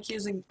don't like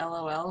using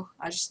LOL.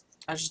 I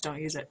just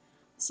don't use it.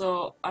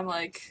 So I'm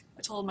like,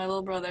 I told my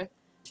little brother,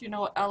 do you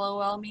know what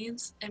LOL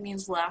means? It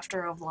means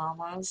laughter of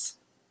llamas.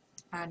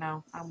 I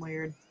know, I'm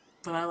weird,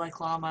 but I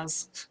like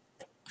llamas.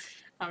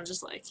 I'm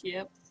just like,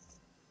 yep.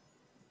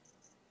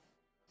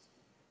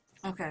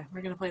 Okay,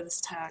 we're gonna play this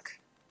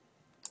attack.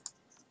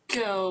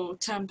 Go,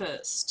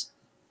 Tempest.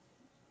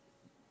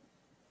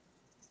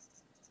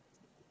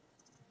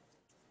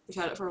 You've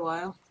had it for a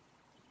while?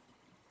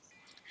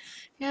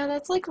 Yeah,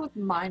 that's like with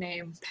my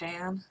name,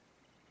 Pan.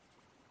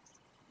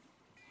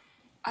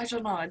 I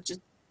don't know, it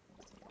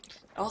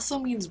also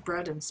means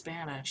bread in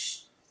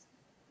Spanish.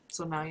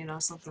 So now you know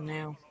something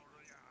new.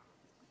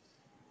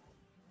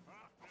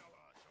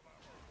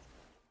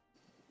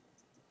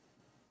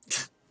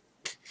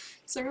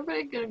 Is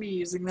everybody gonna be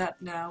using that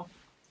now?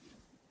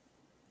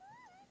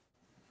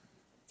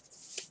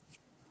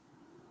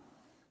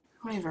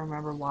 I don't even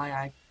remember why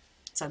I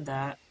said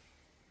that.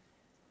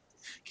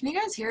 Can you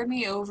guys hear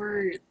me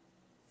over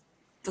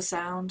the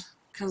sound?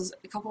 Because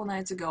a couple of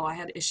nights ago I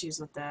had issues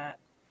with that.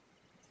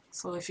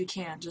 So if you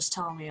can't, just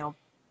tell me, I'll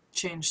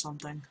change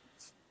something.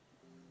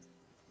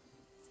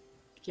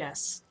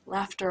 Yes,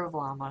 laughter of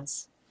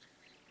llamas.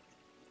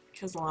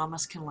 Because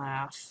llamas can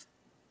laugh.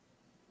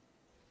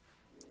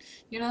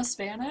 You know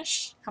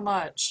Spanish? How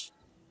much?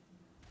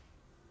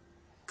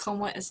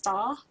 ¿Cómo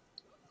está?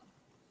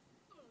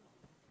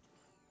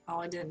 Oh,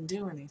 I didn't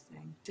do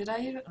anything. Did I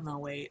even? No,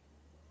 wait.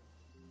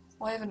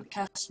 Well, I haven't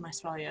cast my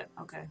spell yet.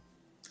 Okay.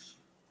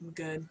 I'm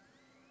good.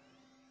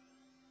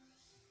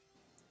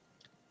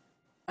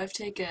 I've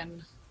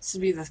taken, this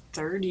would be the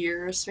 3rd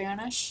year of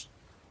Spanish.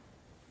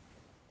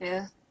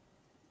 Yeah.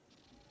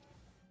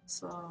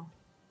 So,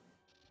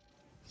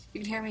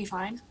 you can hear me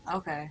fine?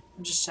 Okay,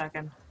 I'm just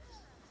checking.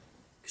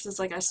 Because it's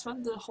like I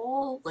spent the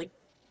whole, like,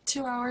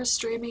 2 hours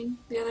streaming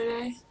the other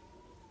day,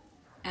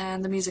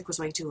 and the music was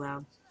way too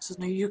loud. So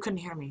no, you couldn't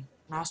hear me.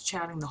 And I was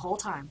chatting the whole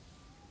time.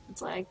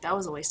 It's like, that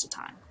was a waste of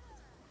time.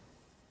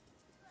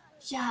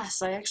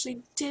 Yes, I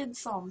actually did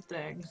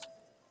something.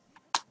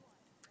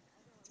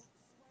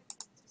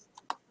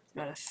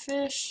 Got a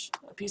fish,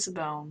 a piece of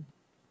bone,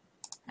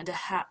 and a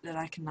hat that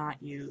I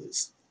cannot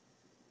use.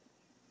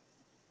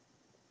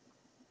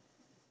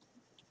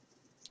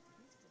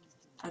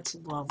 That's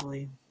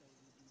lovely.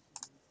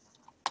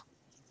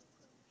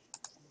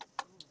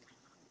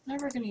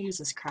 Never gonna use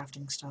this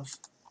crafting stuff.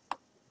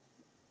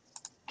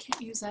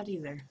 Can't use that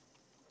either.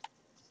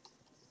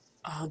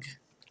 Ugh.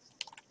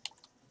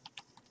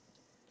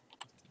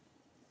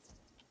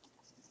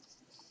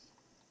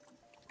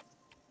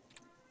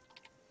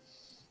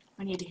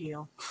 I need to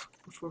heal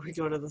before we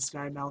go to the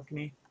sky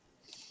balcony.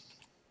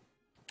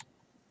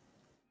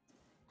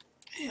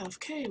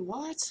 AFK,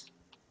 what?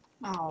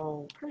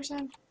 Oh,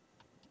 person.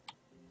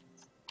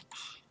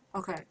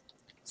 Okay,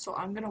 so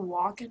I'm gonna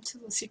walk into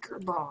the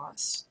secret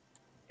boss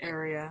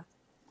area.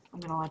 I'm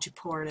gonna let you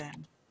pour it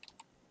in.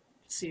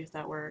 See if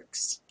that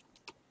works.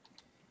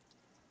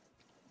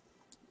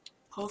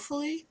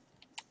 Hopefully,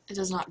 it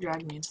does not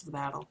drag me into the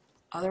battle.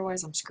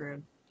 Otherwise, I'm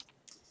screwed.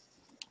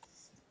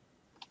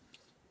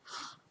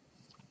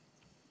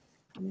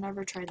 I've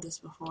never tried this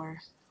before.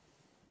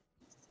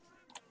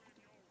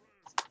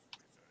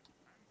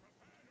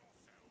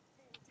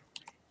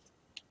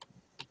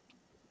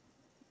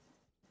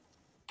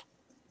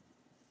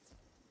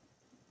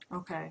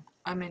 Okay,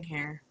 I'm in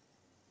here.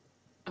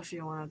 If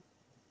you want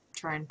to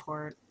try and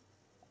pour it.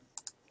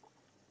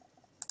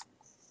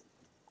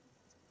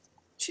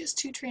 She has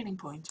 2 training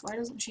points. Why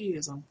doesn't she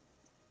use them?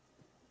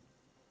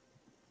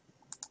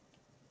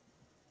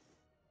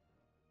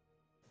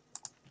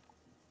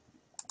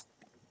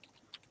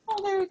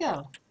 Oh, there we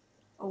go.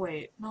 Oh,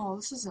 wait. No,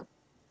 this isn't.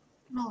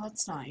 No,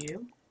 that's not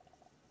you.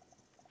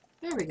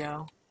 There we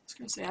go. I was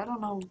gonna say, I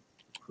don't know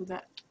who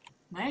that.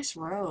 Nice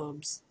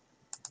robes.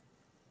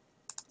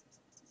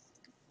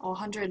 Oh,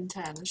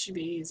 110. This should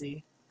be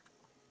easy.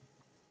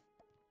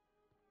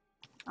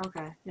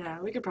 Okay,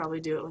 yeah, we could probably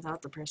do it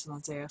without the person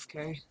that's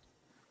AFK.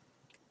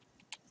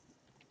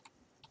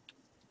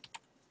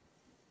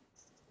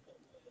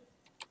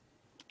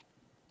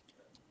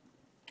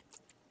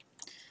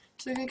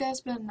 So have you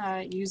guys been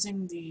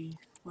using the,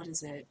 what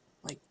is it,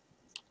 like,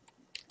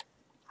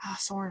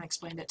 Soren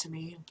explained it to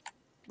me,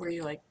 where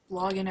you like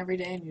log in every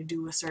day and you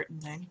do a certain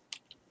thing.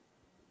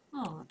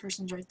 Oh, that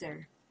person's right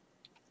there.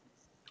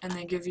 and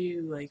they give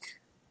you like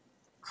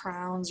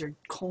crowns or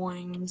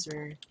coins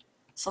or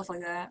stuff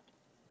like that.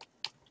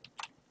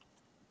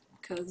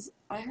 Because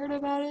I heard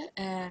about it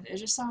and it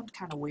just sounded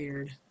kind of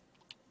weird.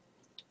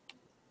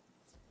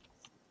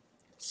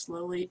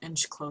 Slowly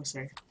inch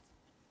closer.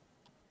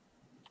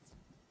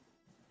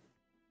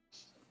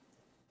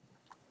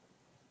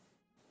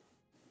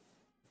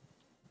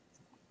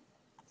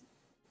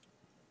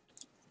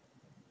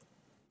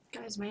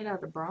 Guy's made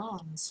out of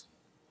bronze.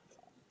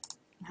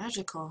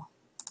 Magical.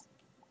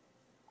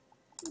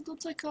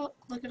 Let's look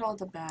at all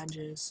the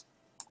badges.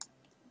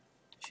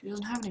 She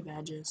doesn't have any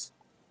badges.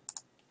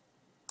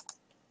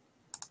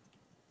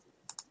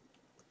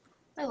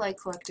 I like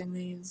collecting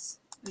these.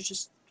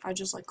 I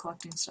just like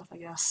collecting stuff, I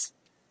guess.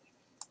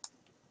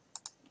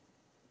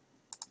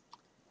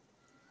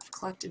 I've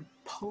collected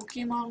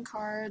Pokemon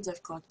cards.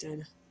 I've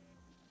collected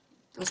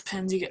those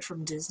pins you get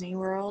from Disney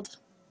World.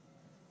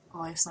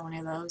 Oh, I have so many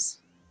of those.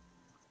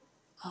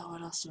 Oh,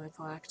 what else do I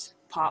collect?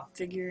 Pop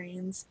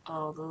figurines.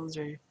 Oh, those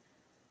are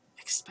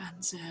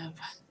expensive,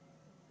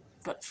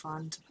 but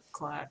fun to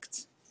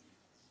collect.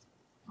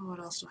 Oh, what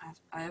else do I have?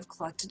 I have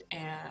collected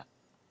anime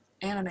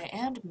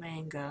and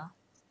manga.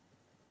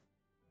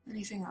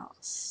 Anything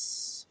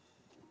else?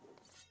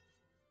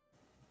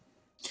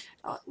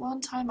 At one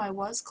time I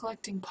was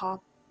collecting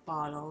pop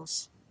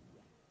bottles.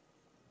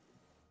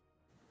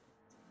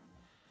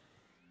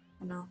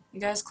 I know.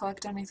 You guys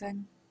collect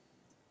anything?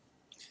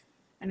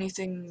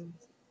 Anything,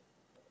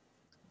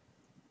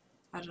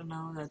 I don't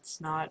know, that's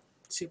not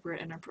super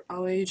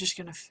oh, you're just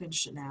gonna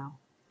finish it now.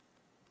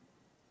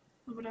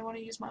 Oh, but I want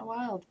to use my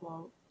wild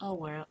ball. Oh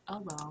well,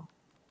 oh well.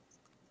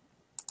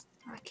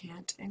 I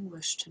can't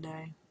English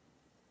today.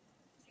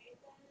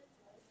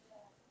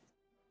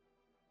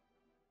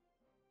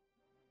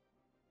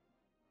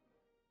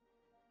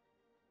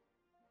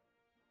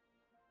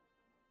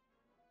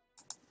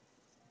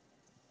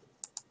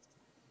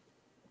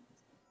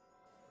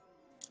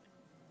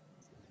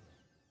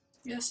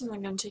 Yes,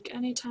 isn't gonna take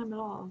any time at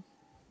all.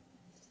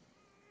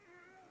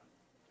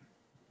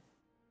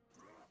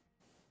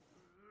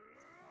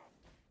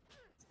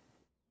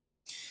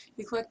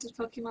 You collected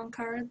Pokemon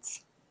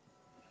cards?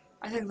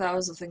 I think that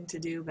was the thing to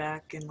do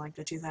back in like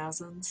the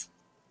 2000s.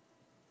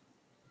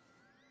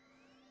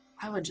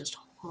 I would just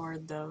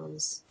hoard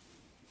those.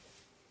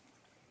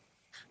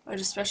 I would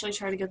especially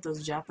try to get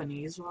those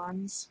Japanese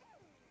ones.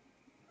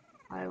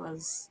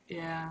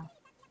 Yeah.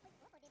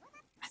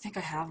 I think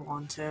I have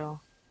one too.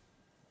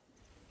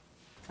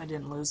 If I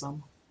didn't lose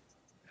them.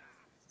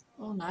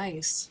 Oh,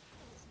 nice.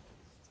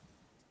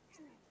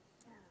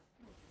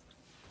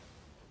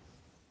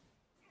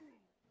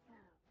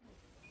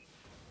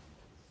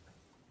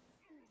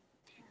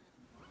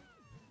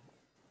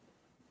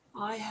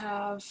 I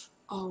have...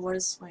 Oh, what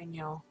is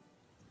Sueño?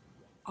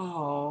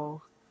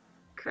 Oh,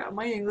 crap.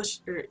 My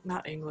English, or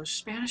not English,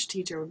 Spanish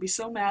teacher would be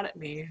so mad at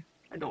me.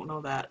 I don't know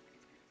that.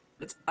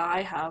 It's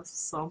I have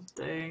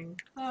something.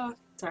 Oh,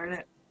 darn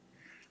it.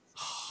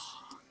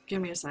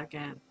 Give me a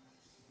second.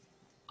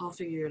 I'll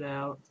figure it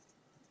out.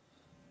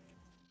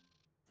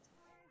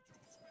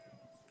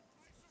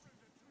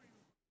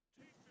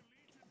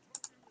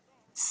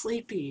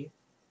 Sleepy.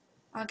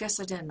 I guess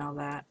I didn't know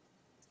that.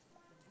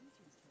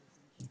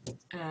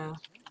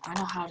 I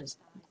know how to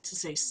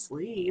say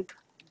sleep,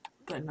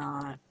 but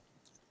not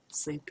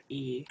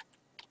sleepy.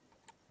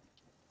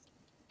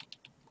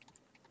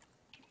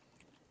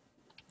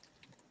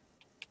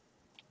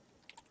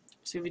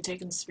 So have you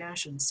taken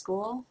Spanish in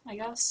school, I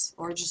guess?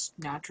 Or just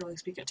naturally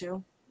speak it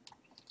too?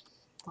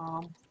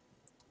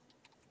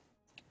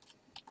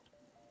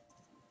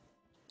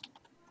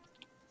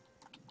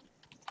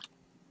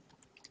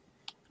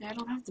 Yeah, I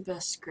don't have the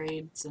best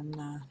grades in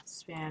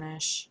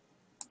Spanish.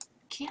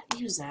 Can't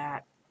use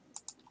that.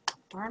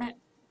 Darn it.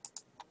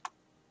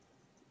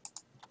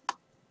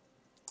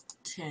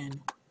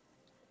 10.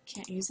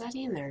 Can't use that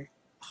either.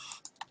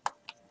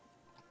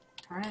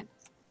 Darn it.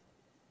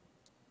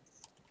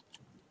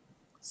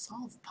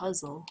 Solve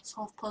puzzle.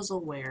 Solve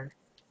puzzle where?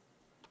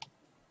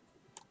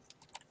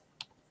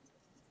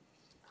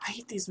 I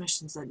hate these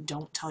missions that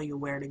don't tell you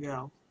where to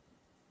go.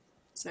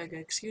 So I go,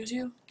 excuse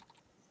you?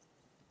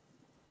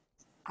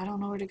 I don't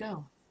know where to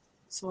go.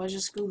 So I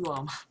just Google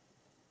them.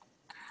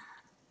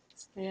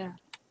 So yeah.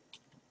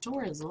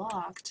 Door is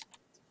locked.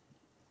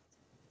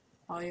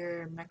 Oh,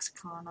 you're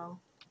Mexicano.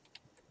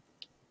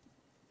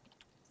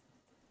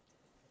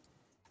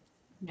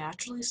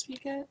 Naturally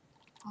speak it?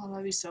 Oh,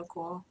 that'd be so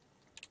cool.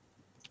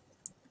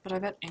 But I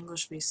bet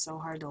English would be so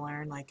hard to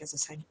learn, like, as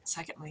a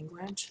second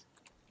language.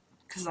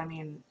 Because, I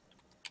mean,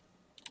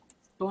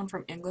 going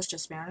from English to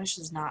Spanish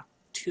is not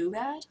too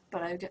bad,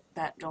 but I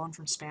bet going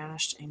from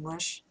Spanish to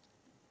English,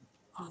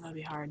 oh, that'd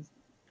be hard.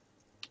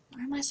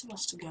 Where am I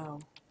supposed to go?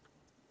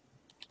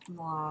 I'm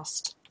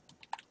lost.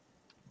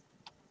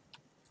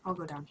 I'll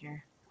go down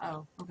here.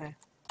 Oh, okay.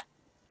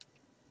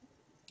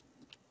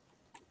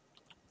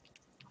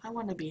 I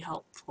want to be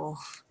helpful.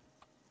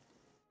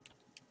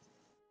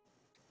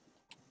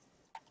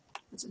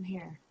 What's in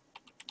here?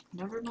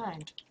 Never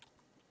mind.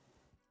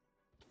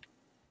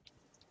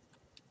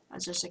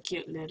 That's just a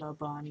cute little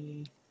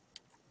bunny.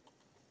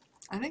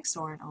 I think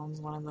Soren owns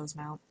one of those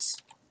mounts.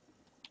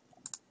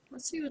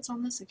 Let's see what's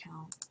on this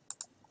account.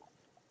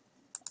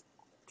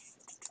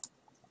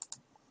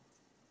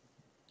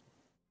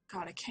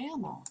 Got a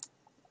camel.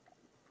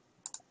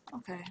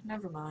 Okay,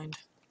 never mind.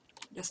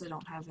 Guess I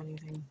don't have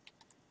anything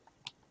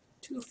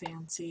too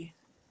fancy.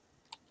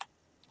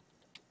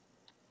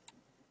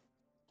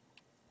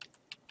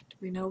 Do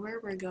we know where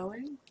we're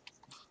going?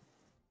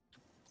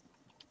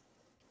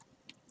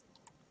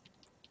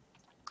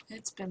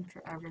 It's been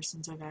forever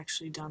since I've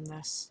actually done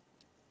this.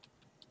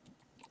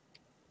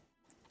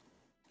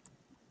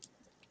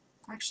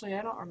 Actually,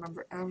 I don't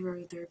remember ever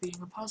there being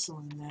a puzzle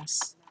in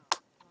this.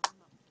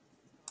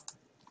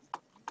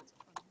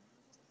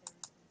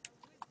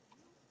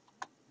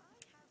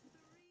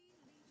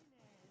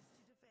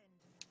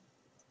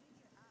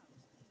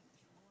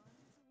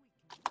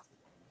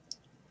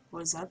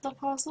 Was that the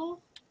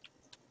puzzle?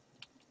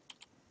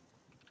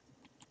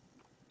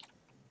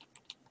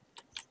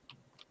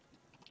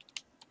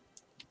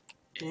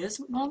 It is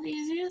one of the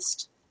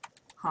easiest?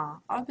 Huh,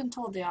 I've been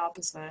told the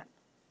opposite.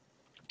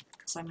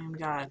 Because, I mean, we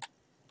got...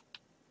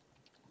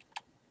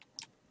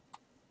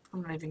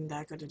 I'm not even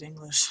that good at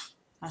English.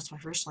 That's my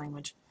first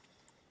language.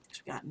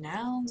 We got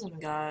nouns and we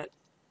got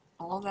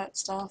all that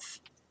stuff.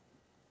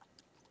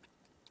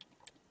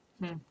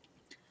 I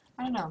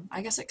don't know.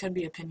 I guess it could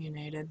be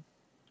opinionated.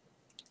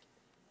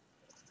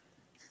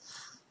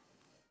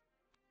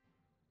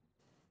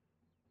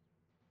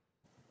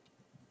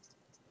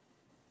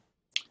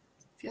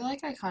 I feel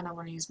like I kind of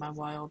want to use my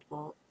Wild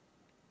Bolt.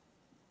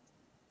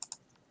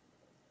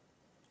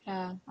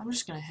 Yeah, I'm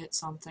just going to hit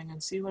something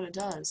and see what it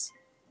does.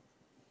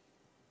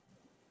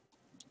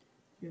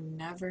 You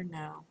never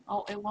know.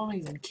 Oh, it won't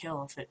even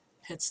kill if it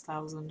hits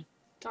 1,000.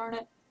 Darn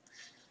it.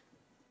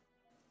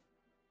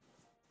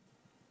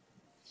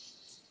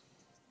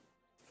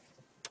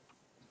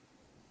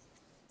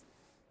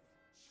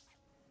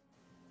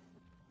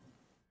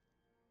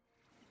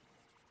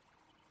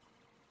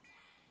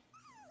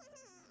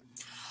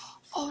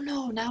 Oh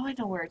no, now I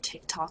know where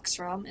TikTok's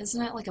from.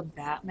 Isn't it like a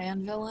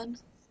Batman villain?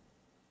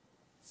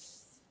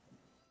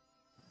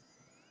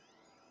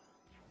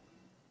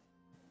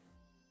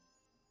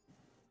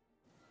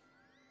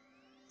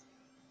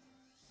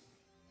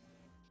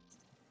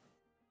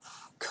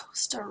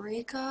 Costa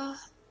Rica?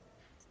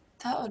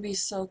 That would be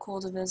so cool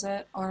to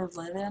visit or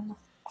live in.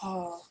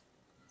 Oh.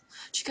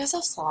 Do you guys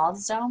have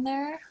sloths down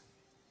there?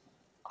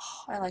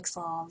 Oh, I like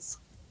sloths.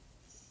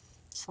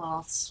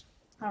 Sloths.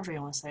 However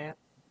you want to say it.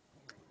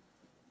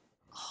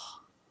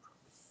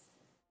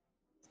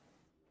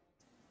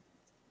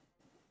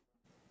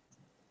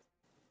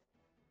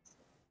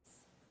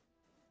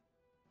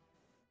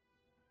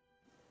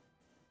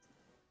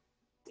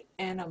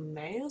 Anime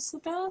is the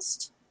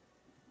best?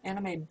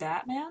 Anime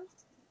Batman?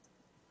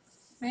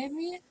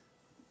 Maybe?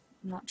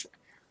 I'm not sure.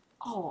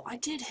 Oh, I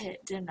did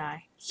hit, didn't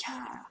I?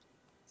 Yeah.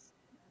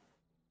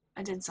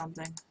 I did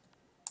something.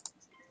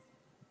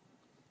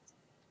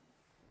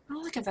 I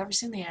don't think I've ever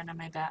seen the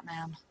anime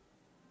Batman.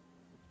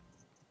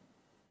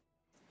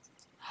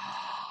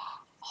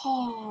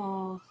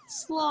 Oh,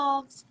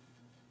 sloths.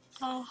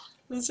 Oh,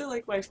 those are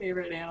like my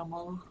favorite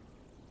animal.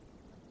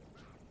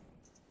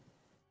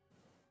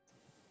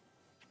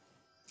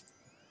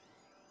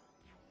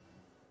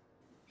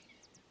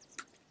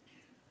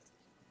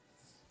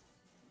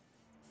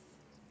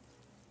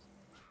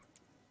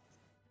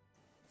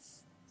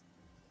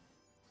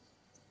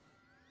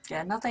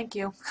 Yeah, no thank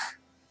you.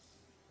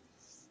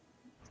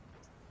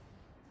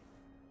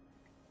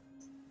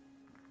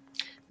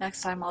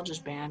 Next time I'll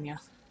just ban you.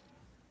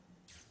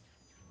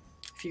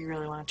 If you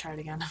really want to try it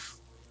again. I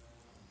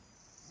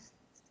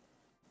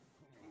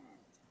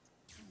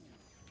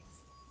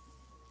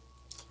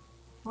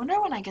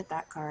wonder when I get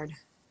that card.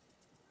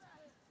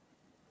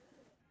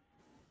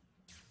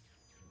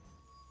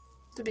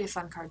 It'd be a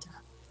fun card to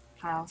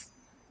have.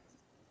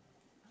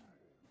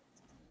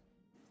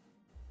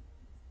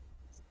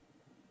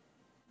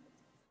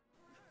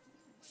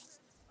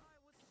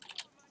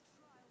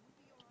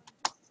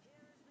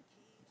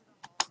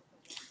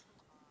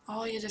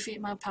 Oh, you defeat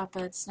my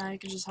puppets. Now you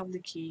can just have the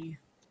key.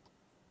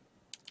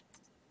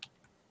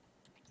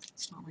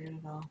 It's not weird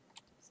at all.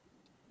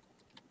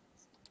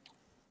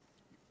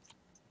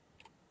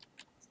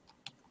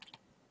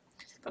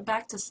 But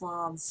back to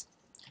sloths.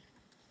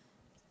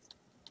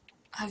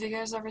 Have you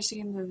guys ever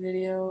seen the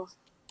video?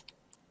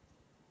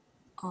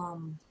 I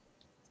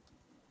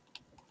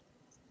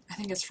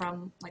think it's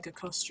from like a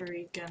Costa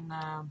Rican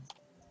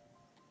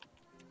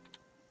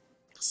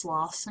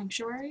sloth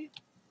sanctuary.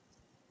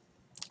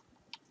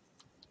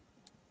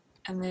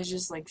 And they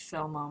just like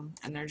film them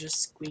and they're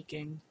just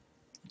squeaking.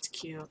 It's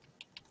cute.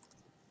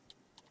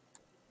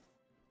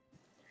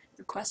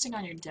 Requesting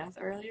on your death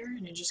earlier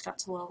and you just got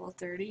to level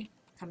 30?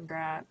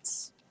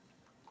 Congrats.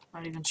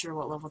 Not even sure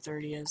what level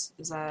 30 is.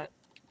 Is that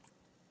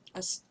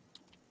a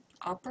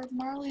upper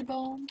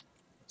Marleybone?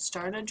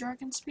 Started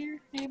Dragon Spear,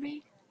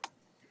 maybe?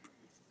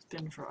 It's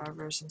been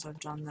forever since I've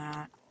done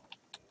that.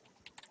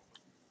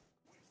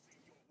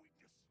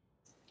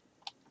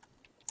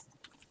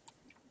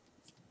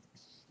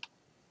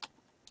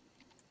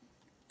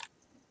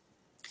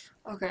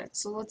 Okay,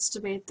 so let's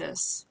debate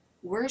this.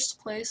 Worst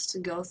place to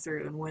go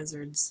through in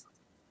Wizards?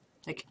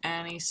 Like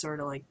any sort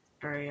of like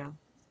area.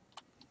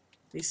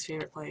 Least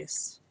favorite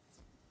place.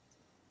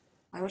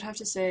 I would have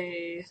to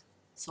say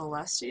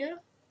Celestia?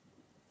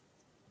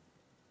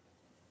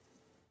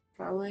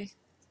 Probably.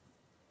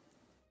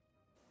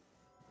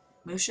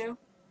 Mushu?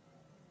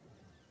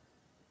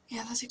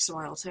 Yeah, that takes a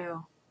while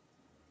too.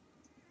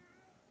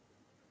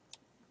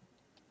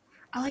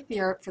 I like the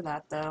art for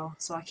that though,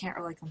 so I can't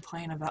really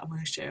complain about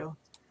Mushu.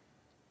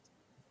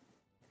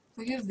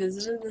 We could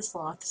visited the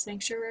Sloth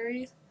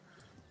Sanctuary.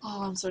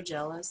 Oh, I'm so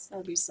jealous. That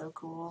would be so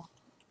cool.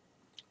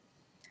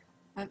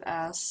 I've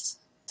asked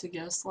to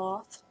get a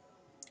sloth.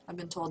 I've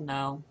been told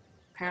no.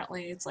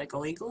 Apparently it's like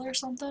illegal or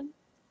something.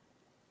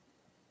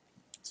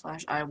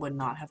 Slash, I would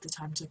not have the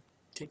time to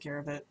take care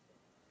of it.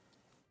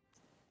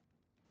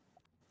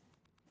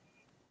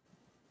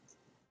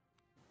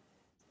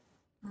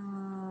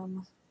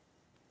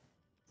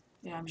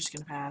 Yeah, I'm just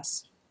gonna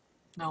pass.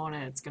 Knowing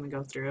it's gonna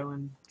go through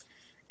and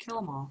kill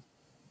them all.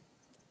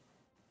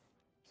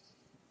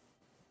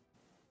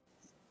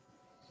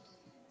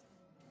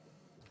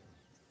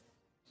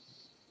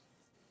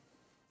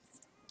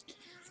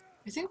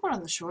 I think one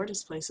of the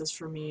shortest places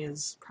for me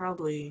is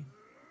probably...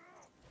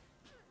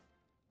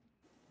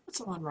 What's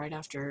the one right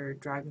after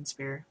Dragon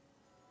Spear?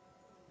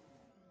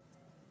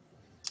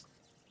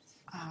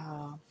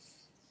 Uh,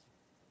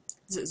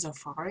 is it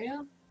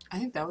Zafaria? I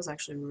think that was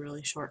actually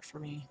really short for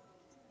me.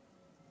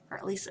 Or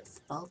at least it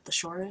felt the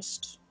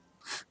shortest.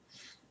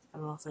 I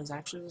don't know if it was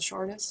actually the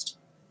shortest.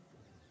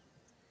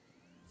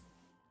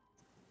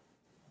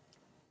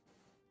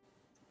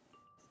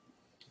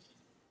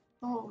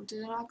 Oh, did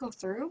it not go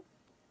through?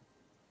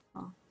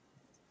 Oh.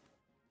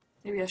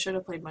 Maybe I should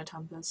have played my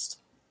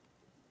Tempest.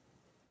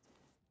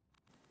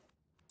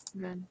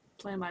 And then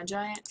play my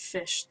giant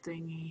fish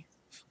thingy.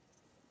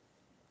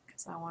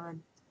 Because I want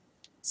to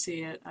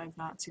see it. I've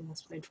not seen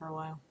this played for a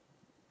while.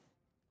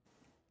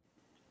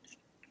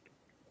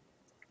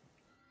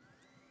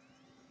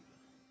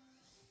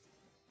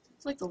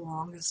 It's like the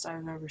longest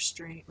I've ever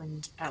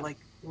streamed at like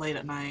late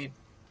at night.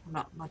 I'm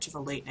not much of a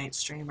late night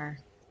streamer.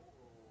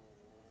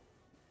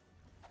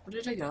 What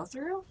did I go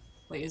through?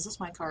 Wait, is this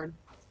my card?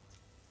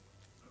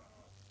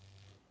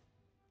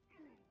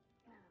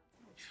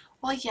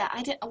 Well, yeah,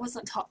 I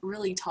wasn't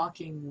really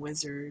talking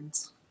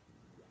wizards.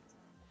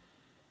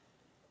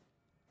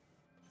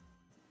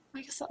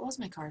 I guess that was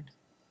my card.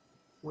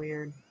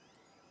 Weird.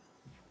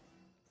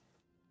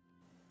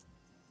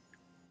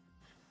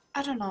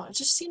 I don't know, it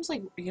just seems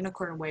like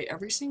Unicorn Way,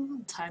 every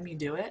single time you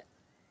do it,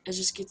 it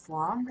just gets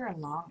longer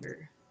and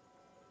longer.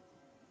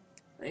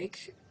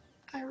 Like,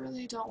 I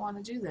really don't want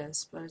to do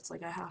this, but it's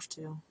like I have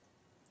to.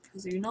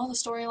 Because you know the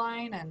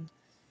storyline and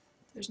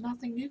there's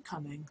nothing new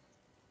coming.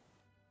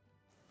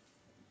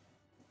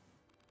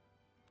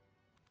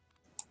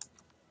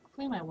 I'll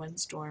play my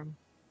Windstorm,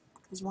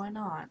 because why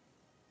not?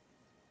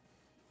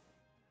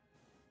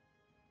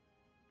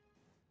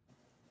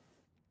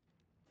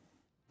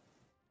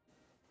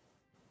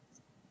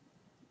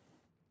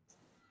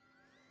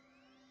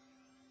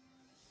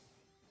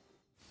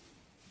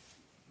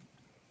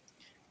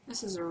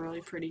 This is a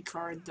really pretty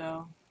card,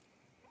 though.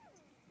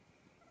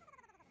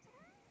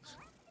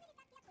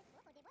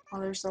 Oh,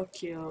 they're so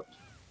cute.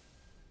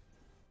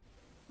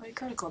 Oh, you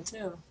critical,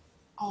 too.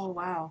 Oh,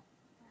 wow.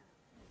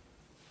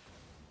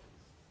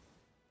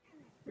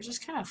 We're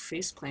just kind of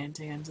face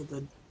planting into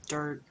the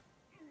dirt.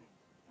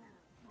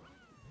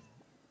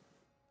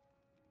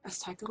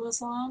 Azteca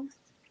was long?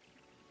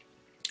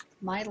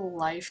 My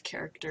life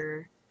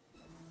character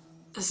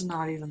is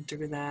not even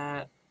through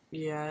that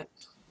yet.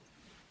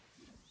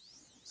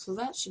 So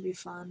that should be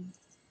fun.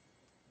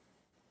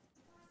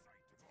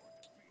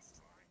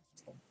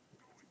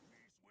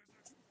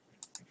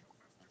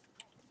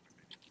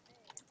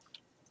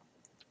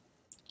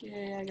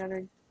 Yay, I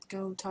gotta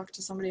go talk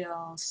to somebody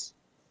else.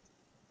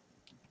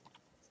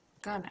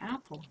 Got an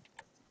apple.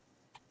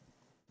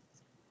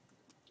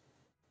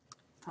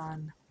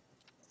 Fun.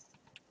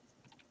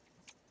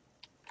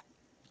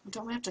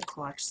 Don't we have to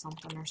collect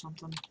something or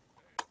something?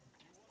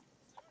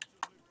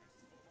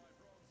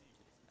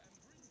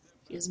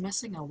 He's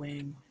missing a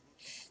wing.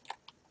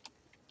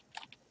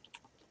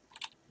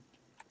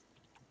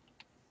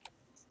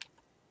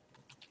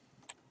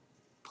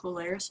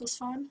 Polaris was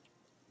fun.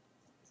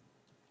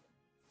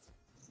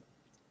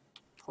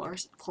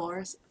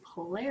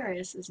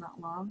 Polaris is not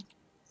long.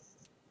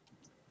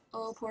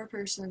 Oh, poor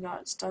person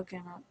got stuck in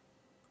it.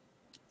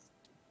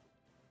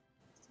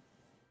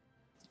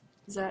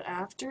 Is that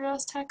after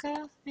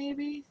Azteca,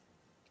 maybe?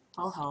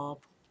 I'll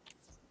help.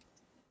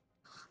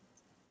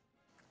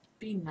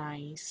 Be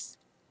nice.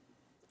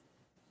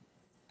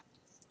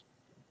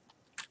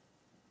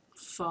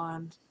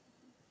 Fun.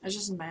 It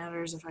just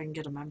matters if I can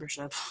get a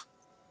membership.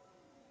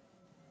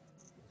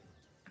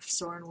 If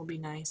Soren will be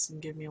nice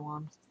and give me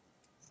one.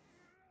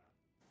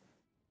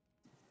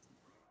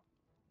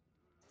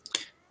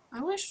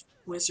 I wish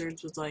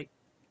Wizards would, like,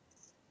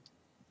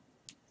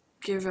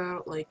 give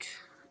out, like,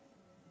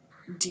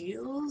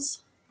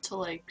 deals to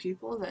like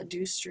people that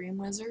do stream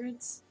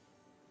wizards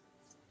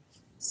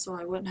so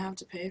I wouldn't have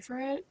to pay for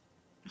it.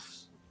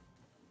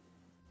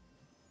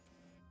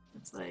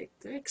 It's like,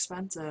 they're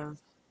expensive.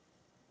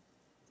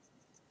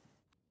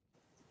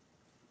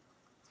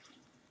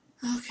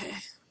 Okay,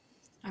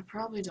 I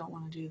probably don't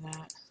want to do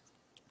that.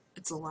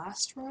 It's the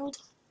last world?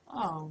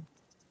 Oh.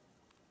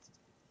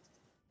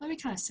 That'd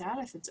be kind of sad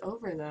if it's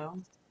over,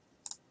 though.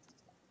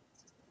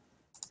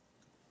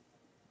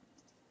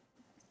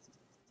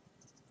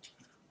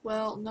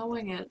 Well,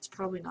 knowing it's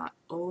probably not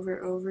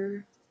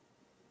over.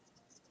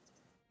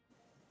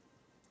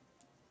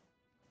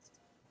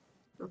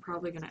 We're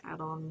probably going to add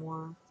on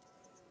more.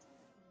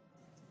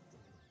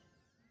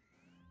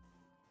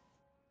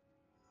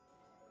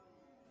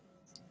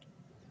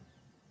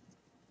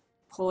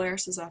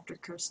 Polaris is after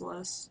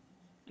Chrysalis.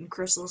 And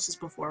Chrysalis is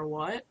before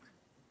what?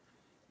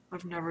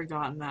 I've never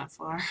gotten that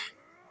far.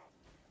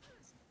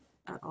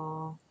 At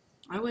all.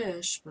 I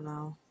wish, but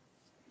no.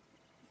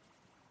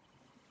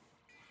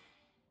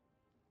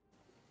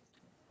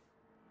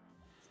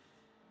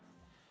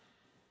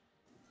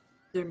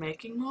 They're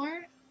making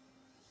more?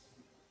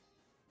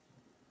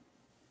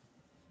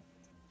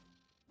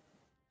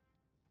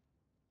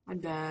 I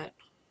bet.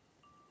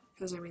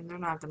 Because, I mean, they're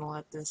not going to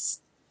let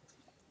this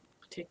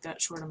take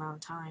that short amount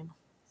of time.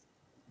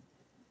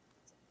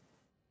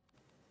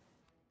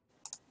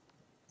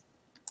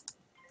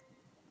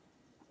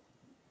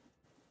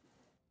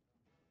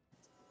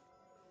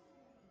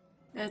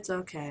 It's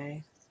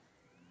okay.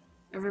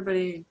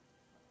 Everybody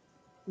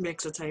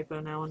makes a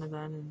typo now and then,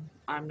 and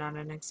I'm not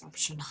an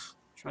exception.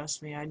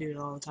 Trust me, I do it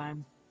all the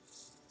time.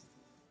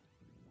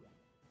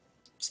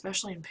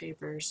 Especially in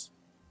papers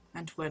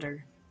and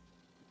Twitter.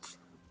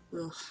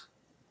 Ugh.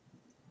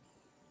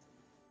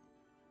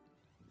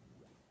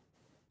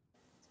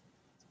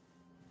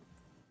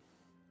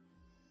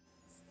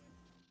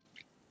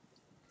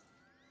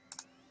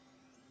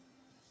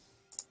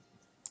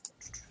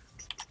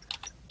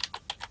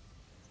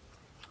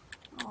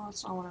 Oh,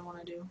 that's not what I want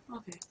to do.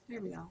 Okay, here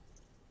we go.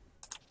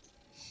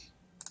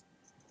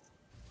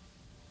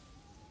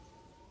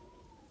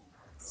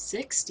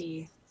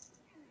 $60?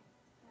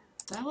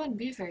 That wouldn't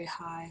be very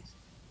high.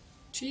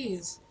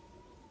 Jeez.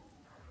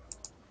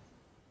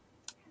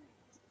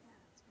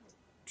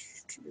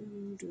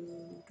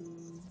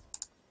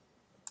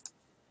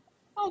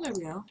 Oh, there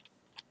we go.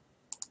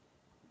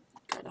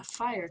 Got a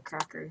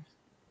firecracker.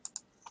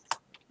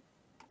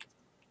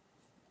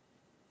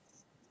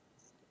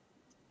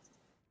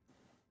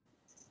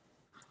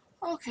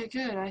 Okay,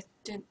 good. I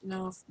didn't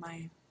know if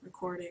my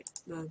recording,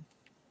 what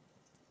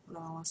do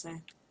I want to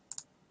say?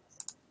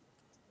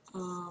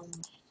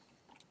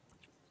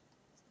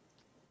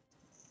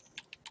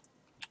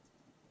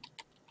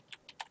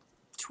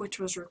 Twitch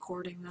was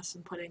recording this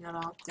and putting it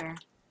out there.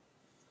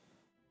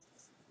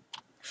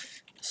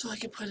 So I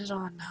could put it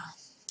on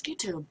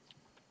YouTube.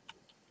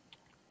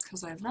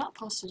 Because I have not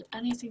posted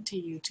anything to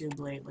YouTube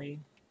lately,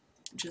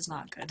 which is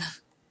not good.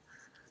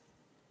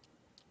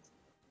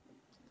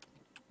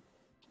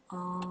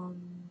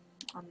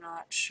 I'm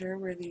not sure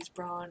where these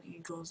Brawn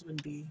Eagles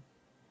would be.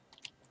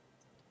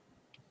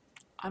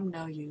 I'm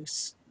no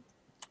use.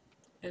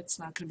 It's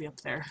not gonna be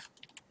up there.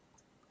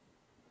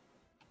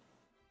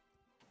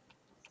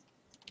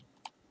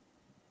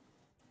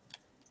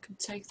 Could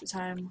take the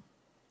time.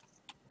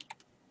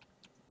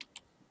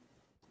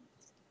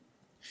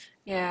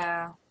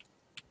 Yeah.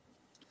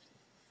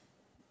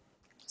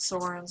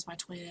 Soren's my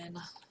twin.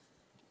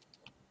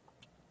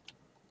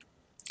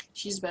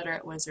 She's better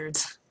at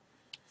wizards.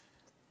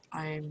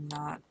 I'm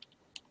not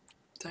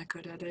that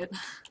good at it.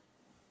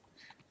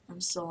 I'm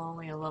still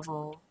only a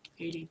level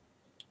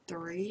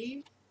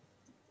 83.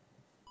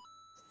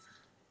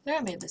 There,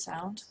 I made the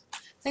sound.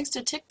 Thanks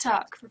to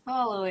TikTok for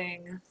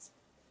following.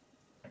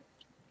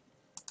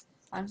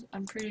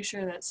 I'm pretty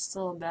sure that's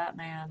still a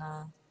Batman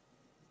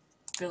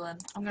villain.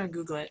 I'm gonna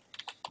Google it.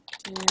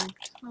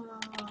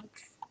 TikTok.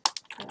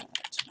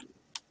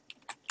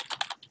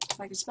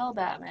 If I could spell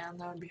Batman,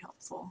 that would be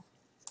helpful.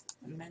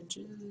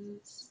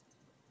 Images.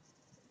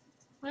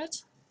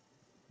 What?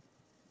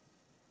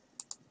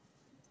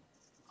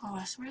 Oh,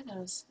 I swear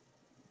those.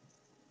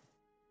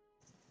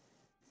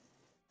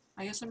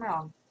 I guess I'm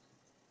wrong.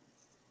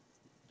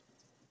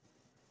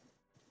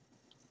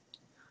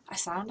 I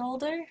sound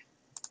older?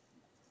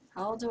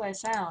 How old do I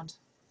sound?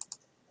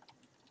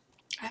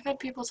 I've had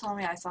people tell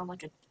me I sound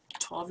like a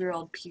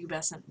 12-year-old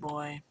pubescent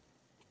boy,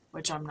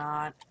 which I'm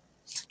not.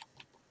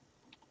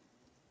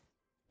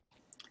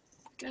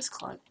 I guess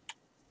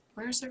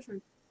where's there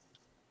for...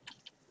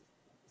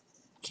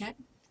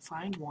 Can't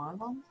find one of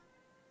them?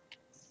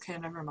 Okay,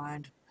 never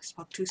mind. I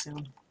spoke too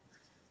soon.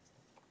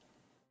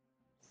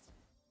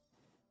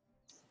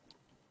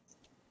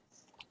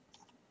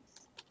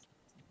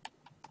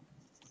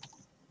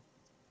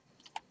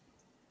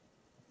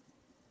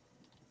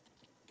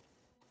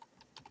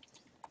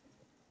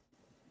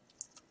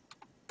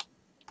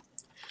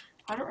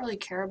 I don't really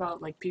care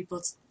about like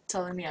people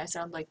telling me I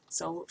sound like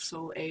so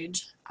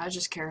age. I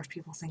just care if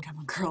people think I'm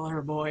a girl or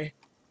a boy.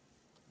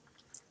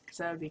 because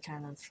that would be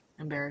kind of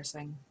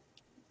embarrassing.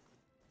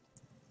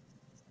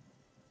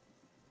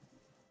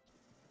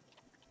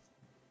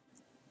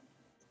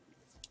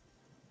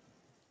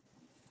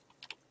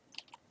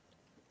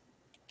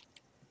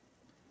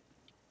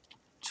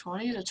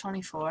 $20 to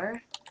 $24?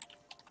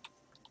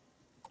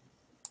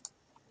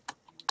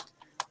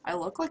 I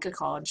look like a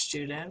college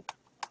student,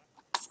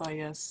 so I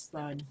guess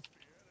that would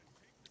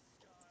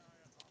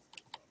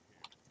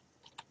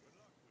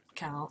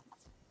count.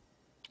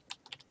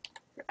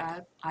 Your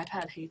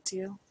iPad hates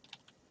you?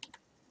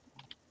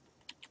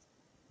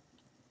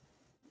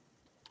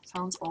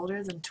 Sounds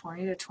older than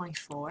 20 to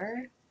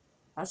 24?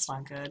 That's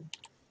not good.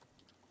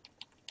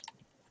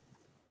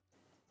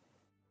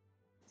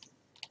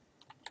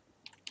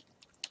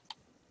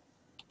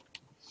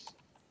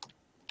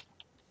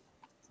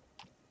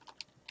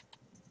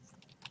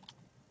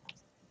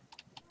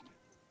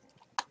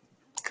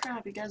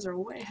 Crap, you guys are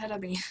way ahead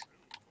of me.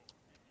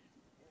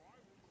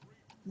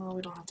 Well,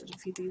 we don't have to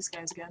defeat these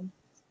guys again.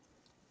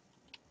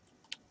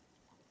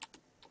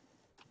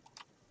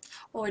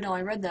 Oh, no,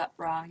 I read that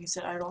wrong. He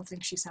said, I don't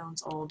think she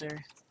sounds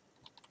older.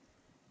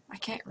 I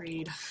can't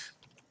read.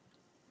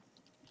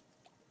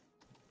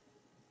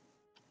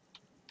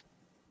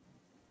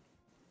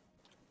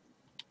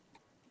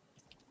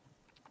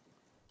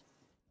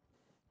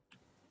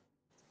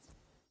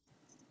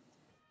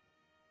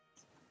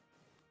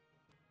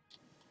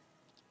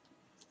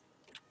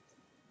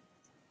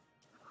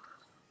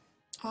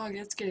 Oh,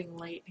 it's getting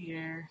late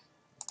here.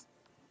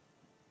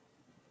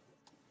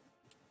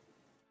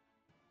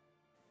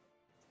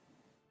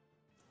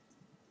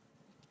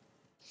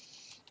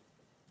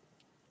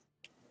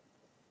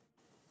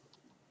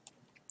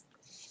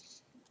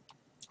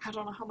 I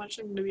don't know how much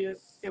I'm going to be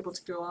able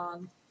to go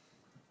on.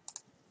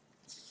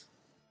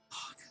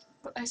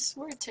 But I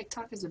swear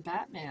TikTok is a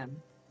Batman.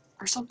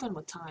 Or something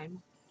with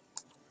time.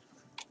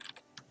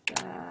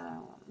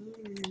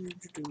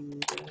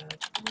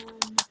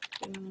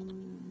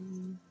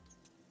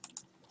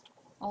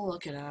 I'll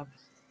look it up.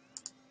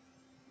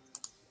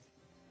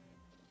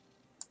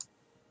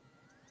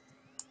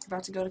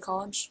 About to go to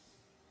college?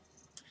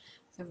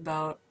 In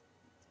about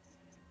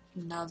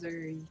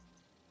another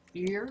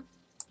year,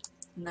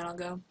 and then I'll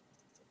go.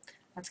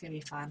 That's gonna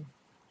be fun.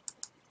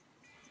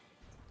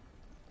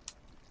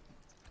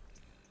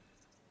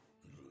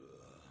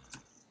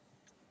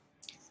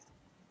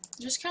 It's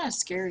just kind of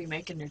scary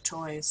making your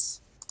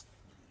choice.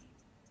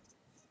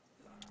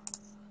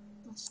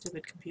 Oh,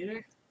 stupid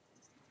computer.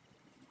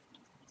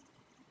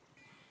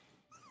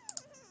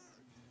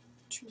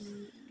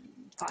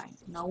 Fine.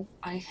 No,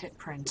 I hit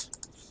print.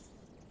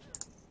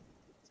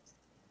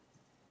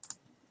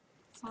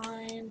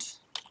 Find.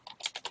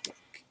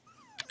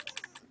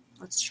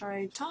 Let's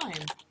try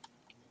time.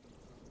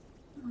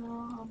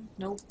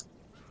 Nope.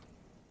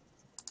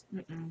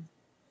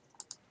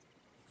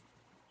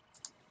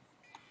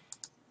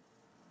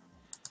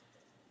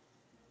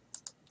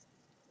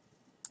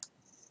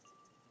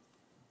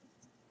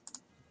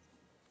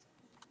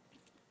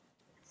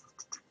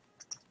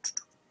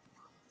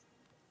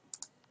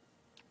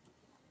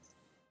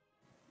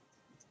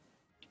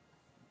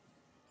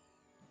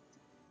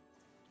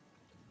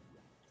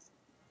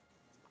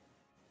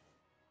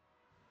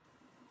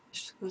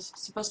 Was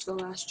supposed to go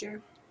last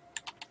year.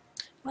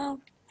 Well,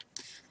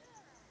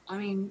 I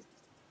mean,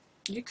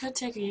 you could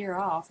take a year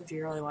off if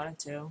you really wanted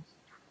to.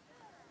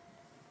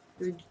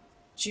 You're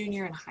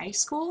junior in high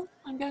school,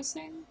 I'm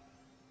guessing?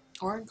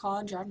 Or in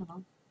college, I don't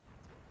know.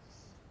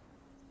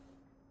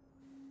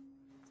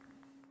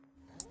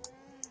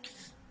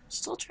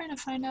 Still trying to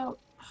find out.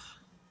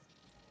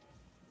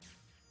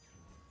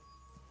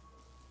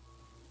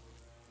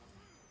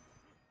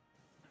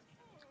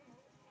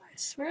 I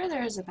swear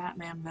there is a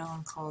Batman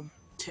villain called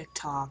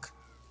TikTok.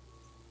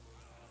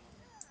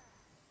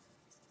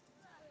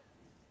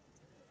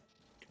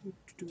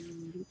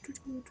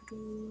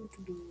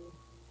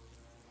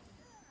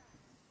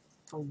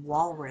 The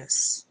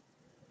Walrus.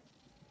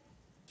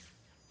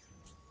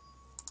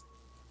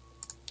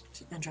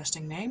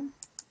 Interesting name.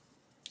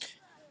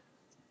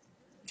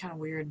 Kind of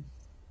weird.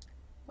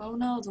 Oh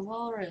no, the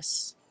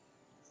Walrus.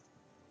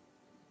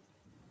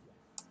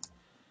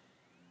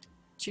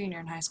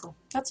 Junior in high school.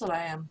 That's what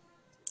I am.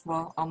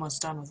 Well,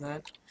 almost done with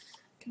it.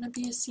 Gonna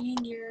be a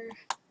senior.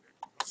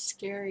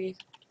 Scary.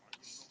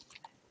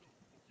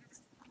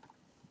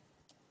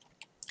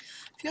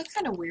 I feel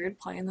kind of weird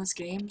playing this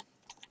game,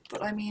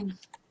 but I mean,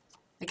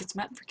 like it's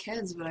meant for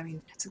kids, but I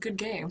mean, it's a good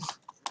game.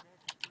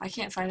 I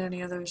can't find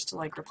any others to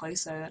like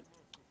replace it.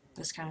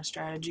 This kind of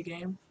strategy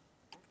game.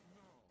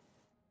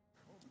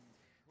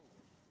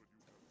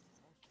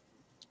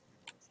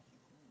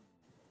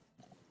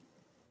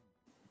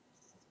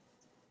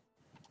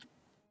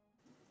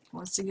 Who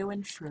wants to go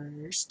in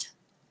first?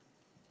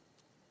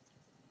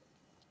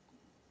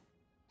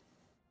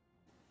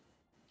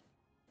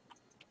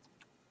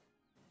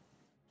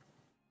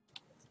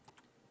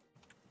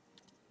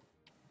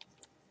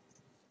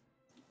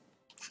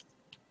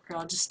 We're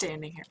all just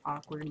standing here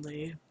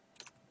awkwardly.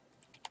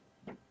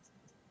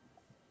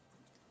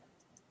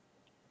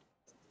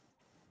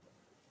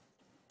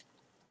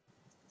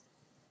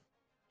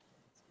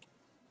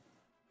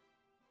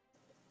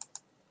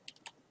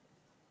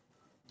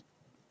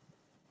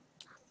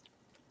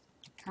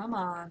 Come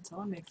on,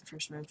 someone make the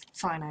first move.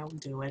 Fine, I will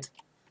do it.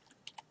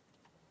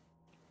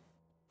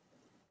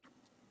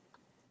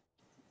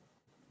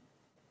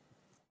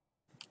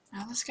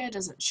 Now this guy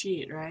doesn't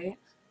cheat, right?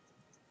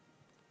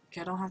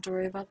 Okay, I don't have to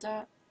worry about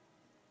that.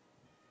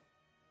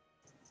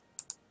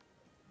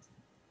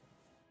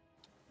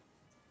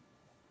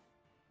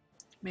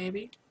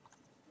 Maybe.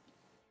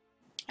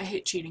 I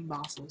hate cheating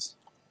bosses.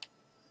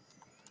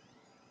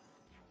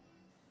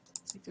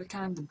 It's like they're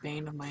kind of the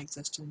bane of my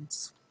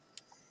existence.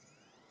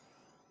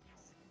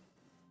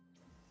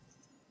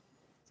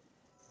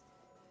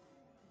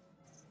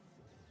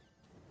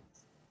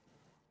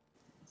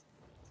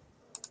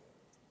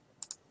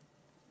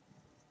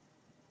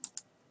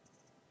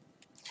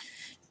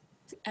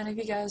 Any of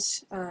you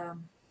guys heard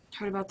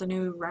about the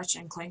new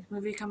Ratchet and Clank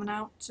movie coming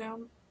out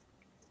soon?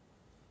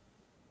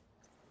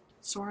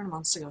 Soren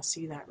wants to go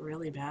see that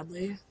really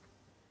badly.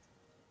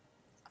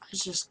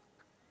 It's just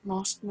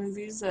most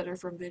movies that are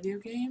from video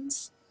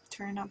games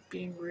turn up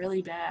being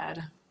really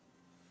bad.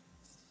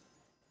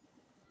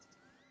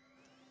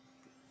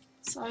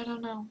 So I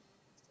don't know.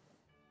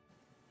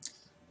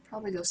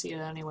 Probably go see it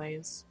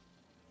anyways.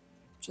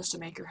 Just to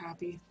make her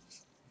happy.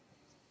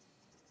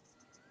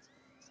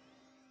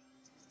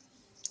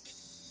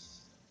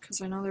 Because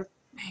I know they're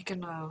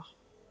making a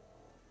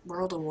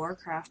World of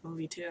Warcraft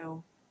movie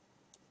too.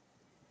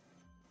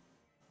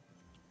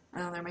 I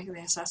know they're making the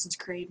Assassin's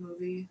Creed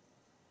movie.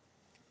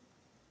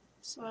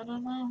 So I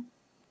don't know.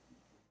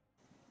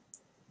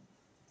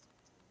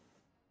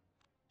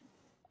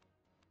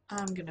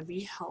 I'm gonna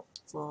be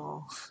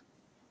helpful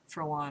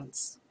for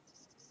once.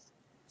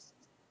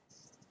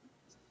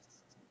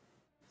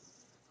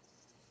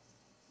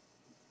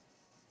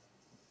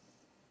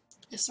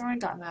 If someone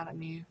got mad at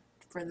me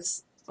for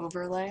this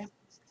overlay,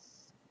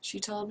 she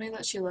told me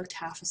that she looked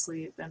half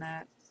asleep in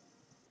it.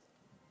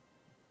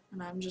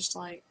 And I'm just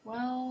like,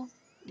 well,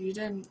 you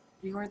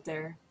weren't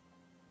there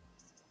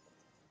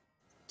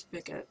to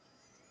pick it.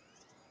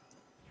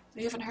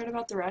 You haven't heard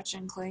about the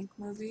Ratchet and Clank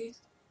movie?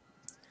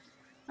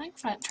 I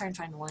can try and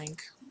find a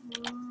link.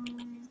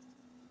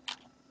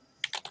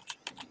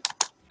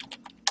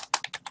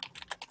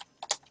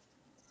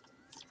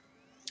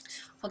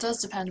 Well, it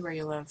does depend where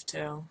you live,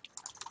 too.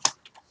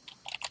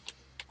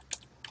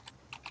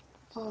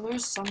 Oh,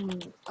 there's some...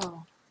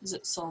 Oh, is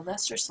it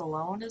Sylvester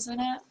Stallone, isn't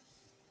it?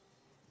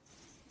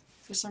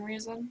 For some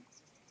reason.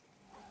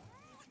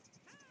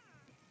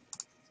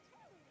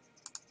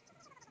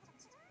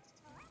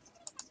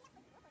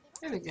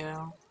 There we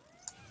go.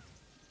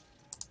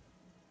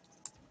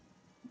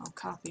 I'll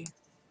copy.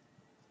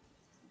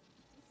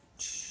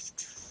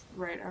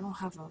 Right, I don't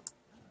have a...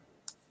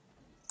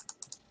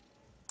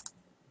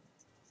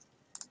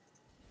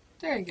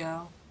 There you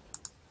go.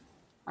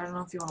 I don't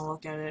know if you want to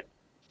look at it.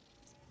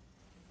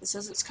 It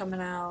says it's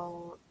coming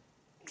out...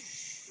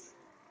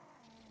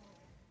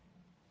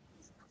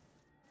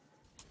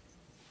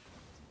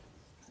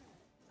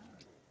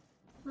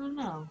 I don't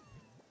know.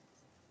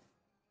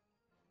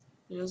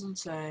 It doesn't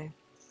say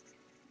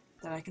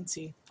that I can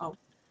see. Oh,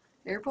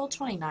 April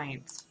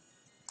 29th.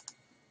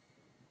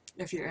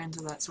 If you're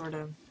into that sort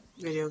of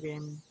video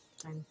game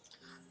thing.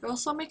 They're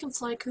also making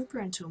Sly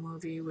Cooper into a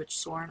movie, which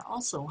Soren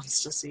also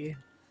wants to see.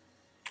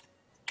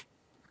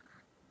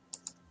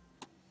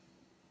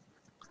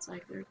 It's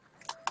like they're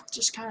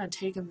just kind of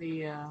taking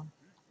the,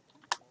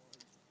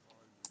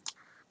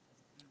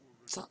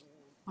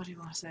 what do you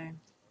want to say?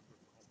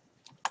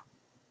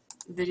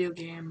 Video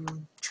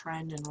game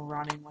trend and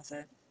running with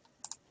it.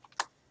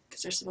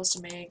 Because they're supposed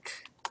to make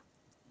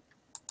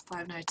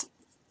Five Nights at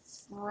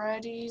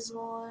Freddy's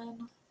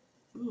one.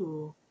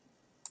 Ooh.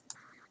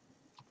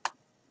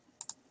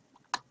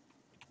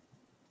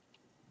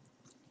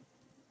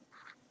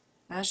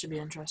 That should be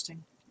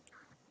interesting.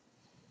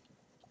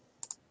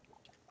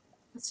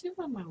 Let's see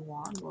what my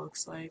wand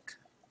looks like.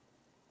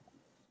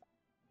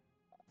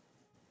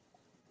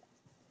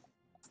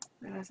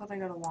 Wait, I thought I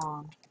got a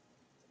wand.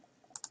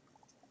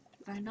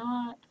 Did I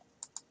not?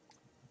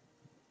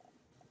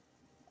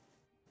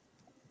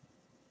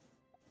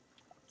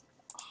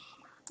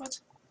 What?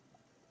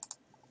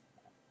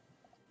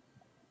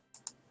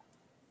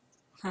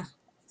 Huh,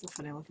 it's a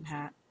funny looking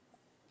hat.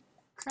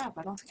 Crap,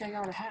 I don't think I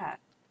got a hat.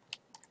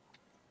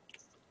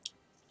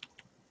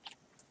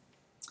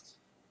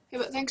 Yeah,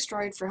 but thanks,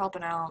 Droid, for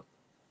helping out.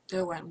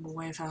 It went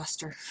way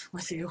faster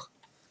with you.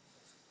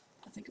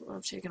 I think it would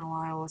have taken a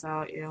while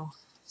without you,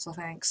 so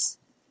thanks.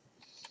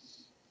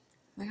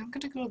 I think I'm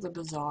gonna go to the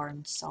bazaar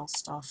and sell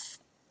stuff.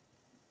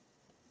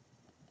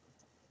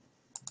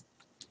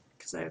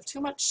 Because I have too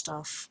much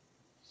stuff.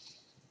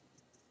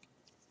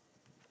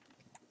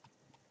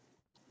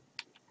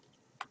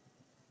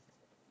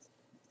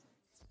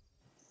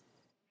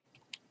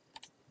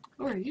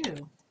 Who are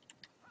you?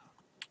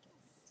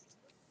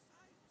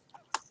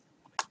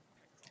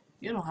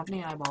 You don't have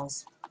any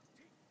eyeballs.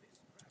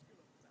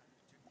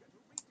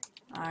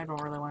 I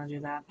don't really want to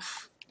do that.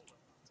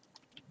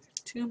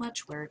 Too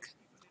much work.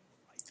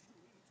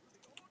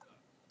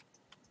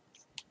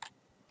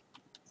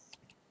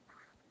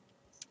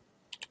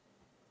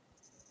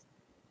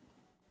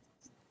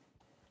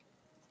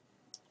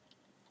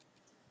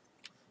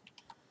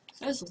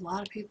 There's a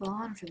lot of people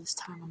on for this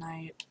time of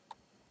night.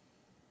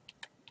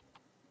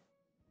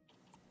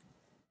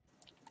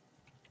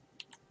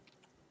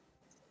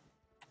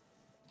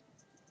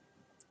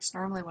 Because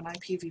normally when I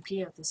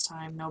PvP at this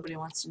time, nobody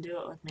wants to do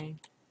it with me.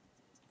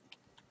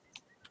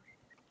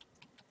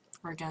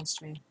 Or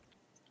against me.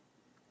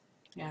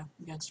 Yeah,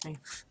 against me.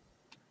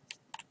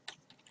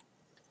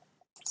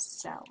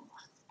 Sell.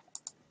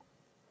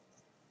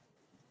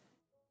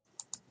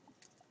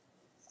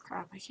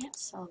 Crap, I can't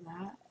sell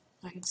that.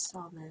 I can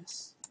sell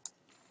this.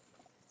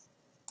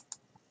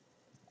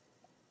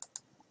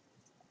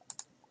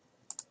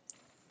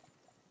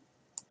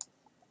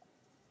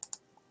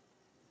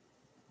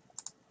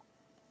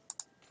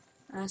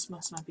 This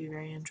must not be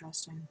very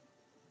interesting.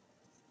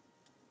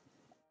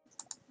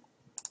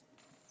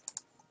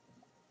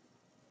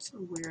 It's a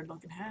weird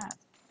looking hat.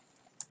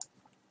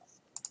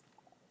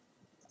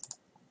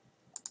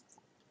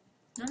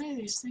 None of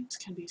these things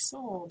can be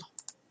sold.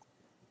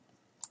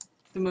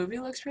 The movie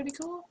looks pretty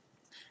cool.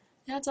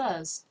 Yeah, it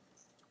does.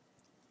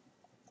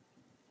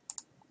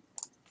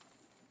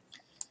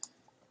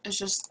 It's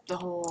just the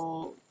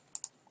whole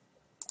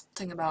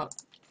thing about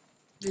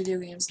video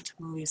games into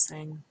movies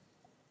thing.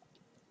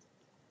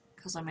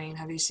 Because, I mean,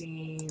 have you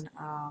seen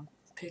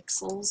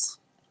Pixels?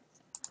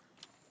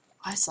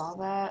 I saw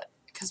that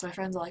because my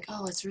friends are like,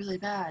 oh, it's really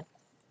bad.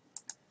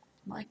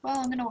 I'm like, well,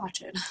 I'm gonna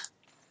watch it.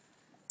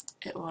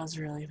 It was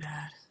really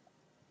bad.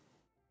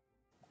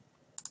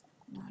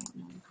 I don't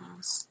know what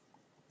else.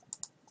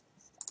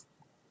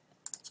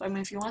 So, I mean,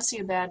 if you want to see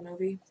a bad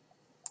movie,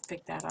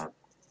 pick that up.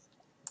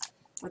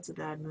 What's a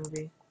bad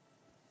movie?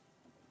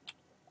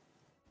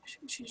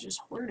 She's just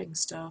hoarding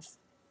stuff.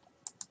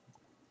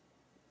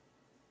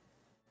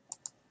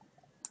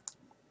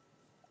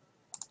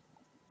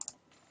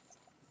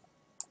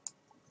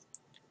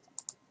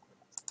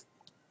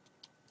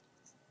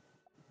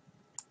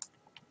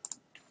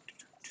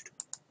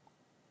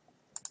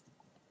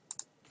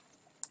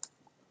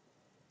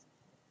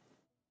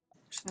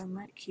 So I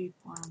might keep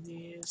one of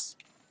these.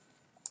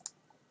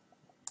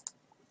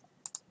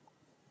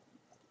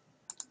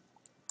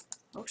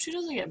 Hope she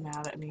doesn't get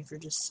mad at me for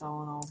just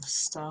selling all this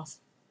stuff.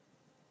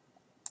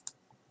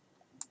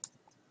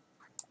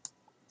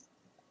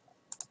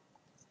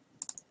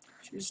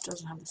 She just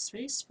doesn't have the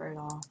space for it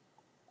all.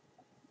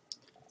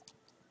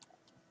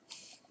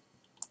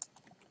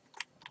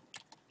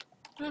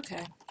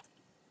 Okay.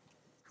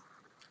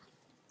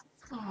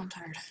 Oh, I'm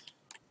tired.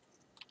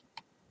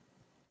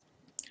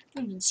 I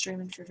haven't been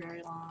streaming for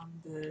very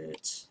long,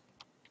 but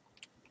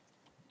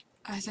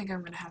I think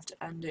I'm gonna have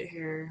to end it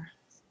here.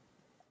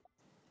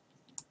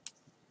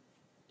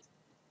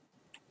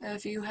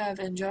 If you have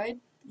enjoyed,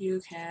 you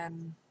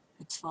can,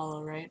 it's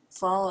follow, right?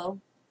 Follow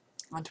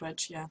on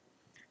Twitch, yeah,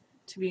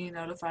 to be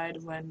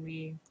notified when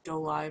we go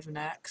live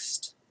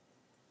next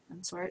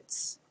and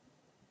sorts.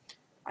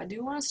 I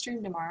do want to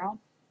stream tomorrow.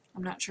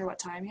 I'm not sure what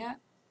time yet.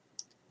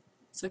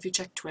 So if you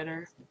check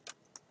Twitter,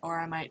 or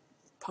I might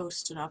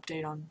post an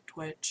update on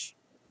Twitch.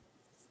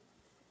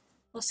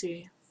 We'll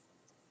see.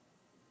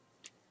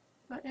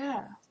 But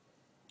yeah.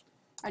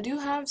 I do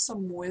have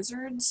some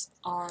wizards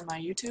on my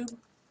YouTube,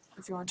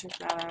 if you want to check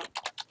that out.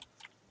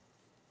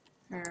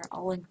 Here,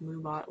 I'll link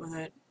Moobot with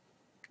it.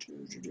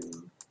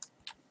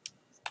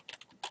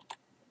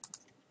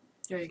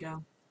 There you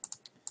go.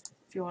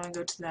 If you want to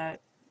go to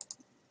that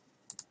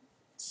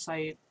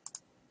site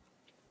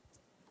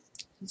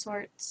and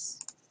sorts.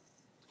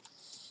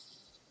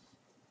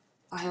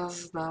 I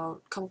have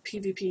about a couple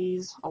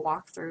PvPs, a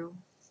walkthrough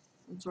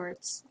and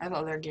sorts. I have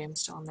other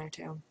games still on there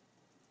too.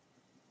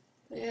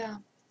 But yeah.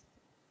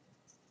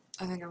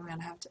 I think I'm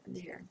gonna have to end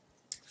here.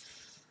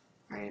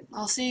 Alright,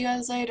 I'll see you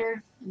guys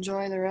later.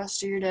 Enjoy the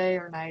rest of your day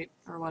or night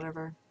or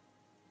whatever.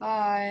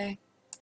 Bye!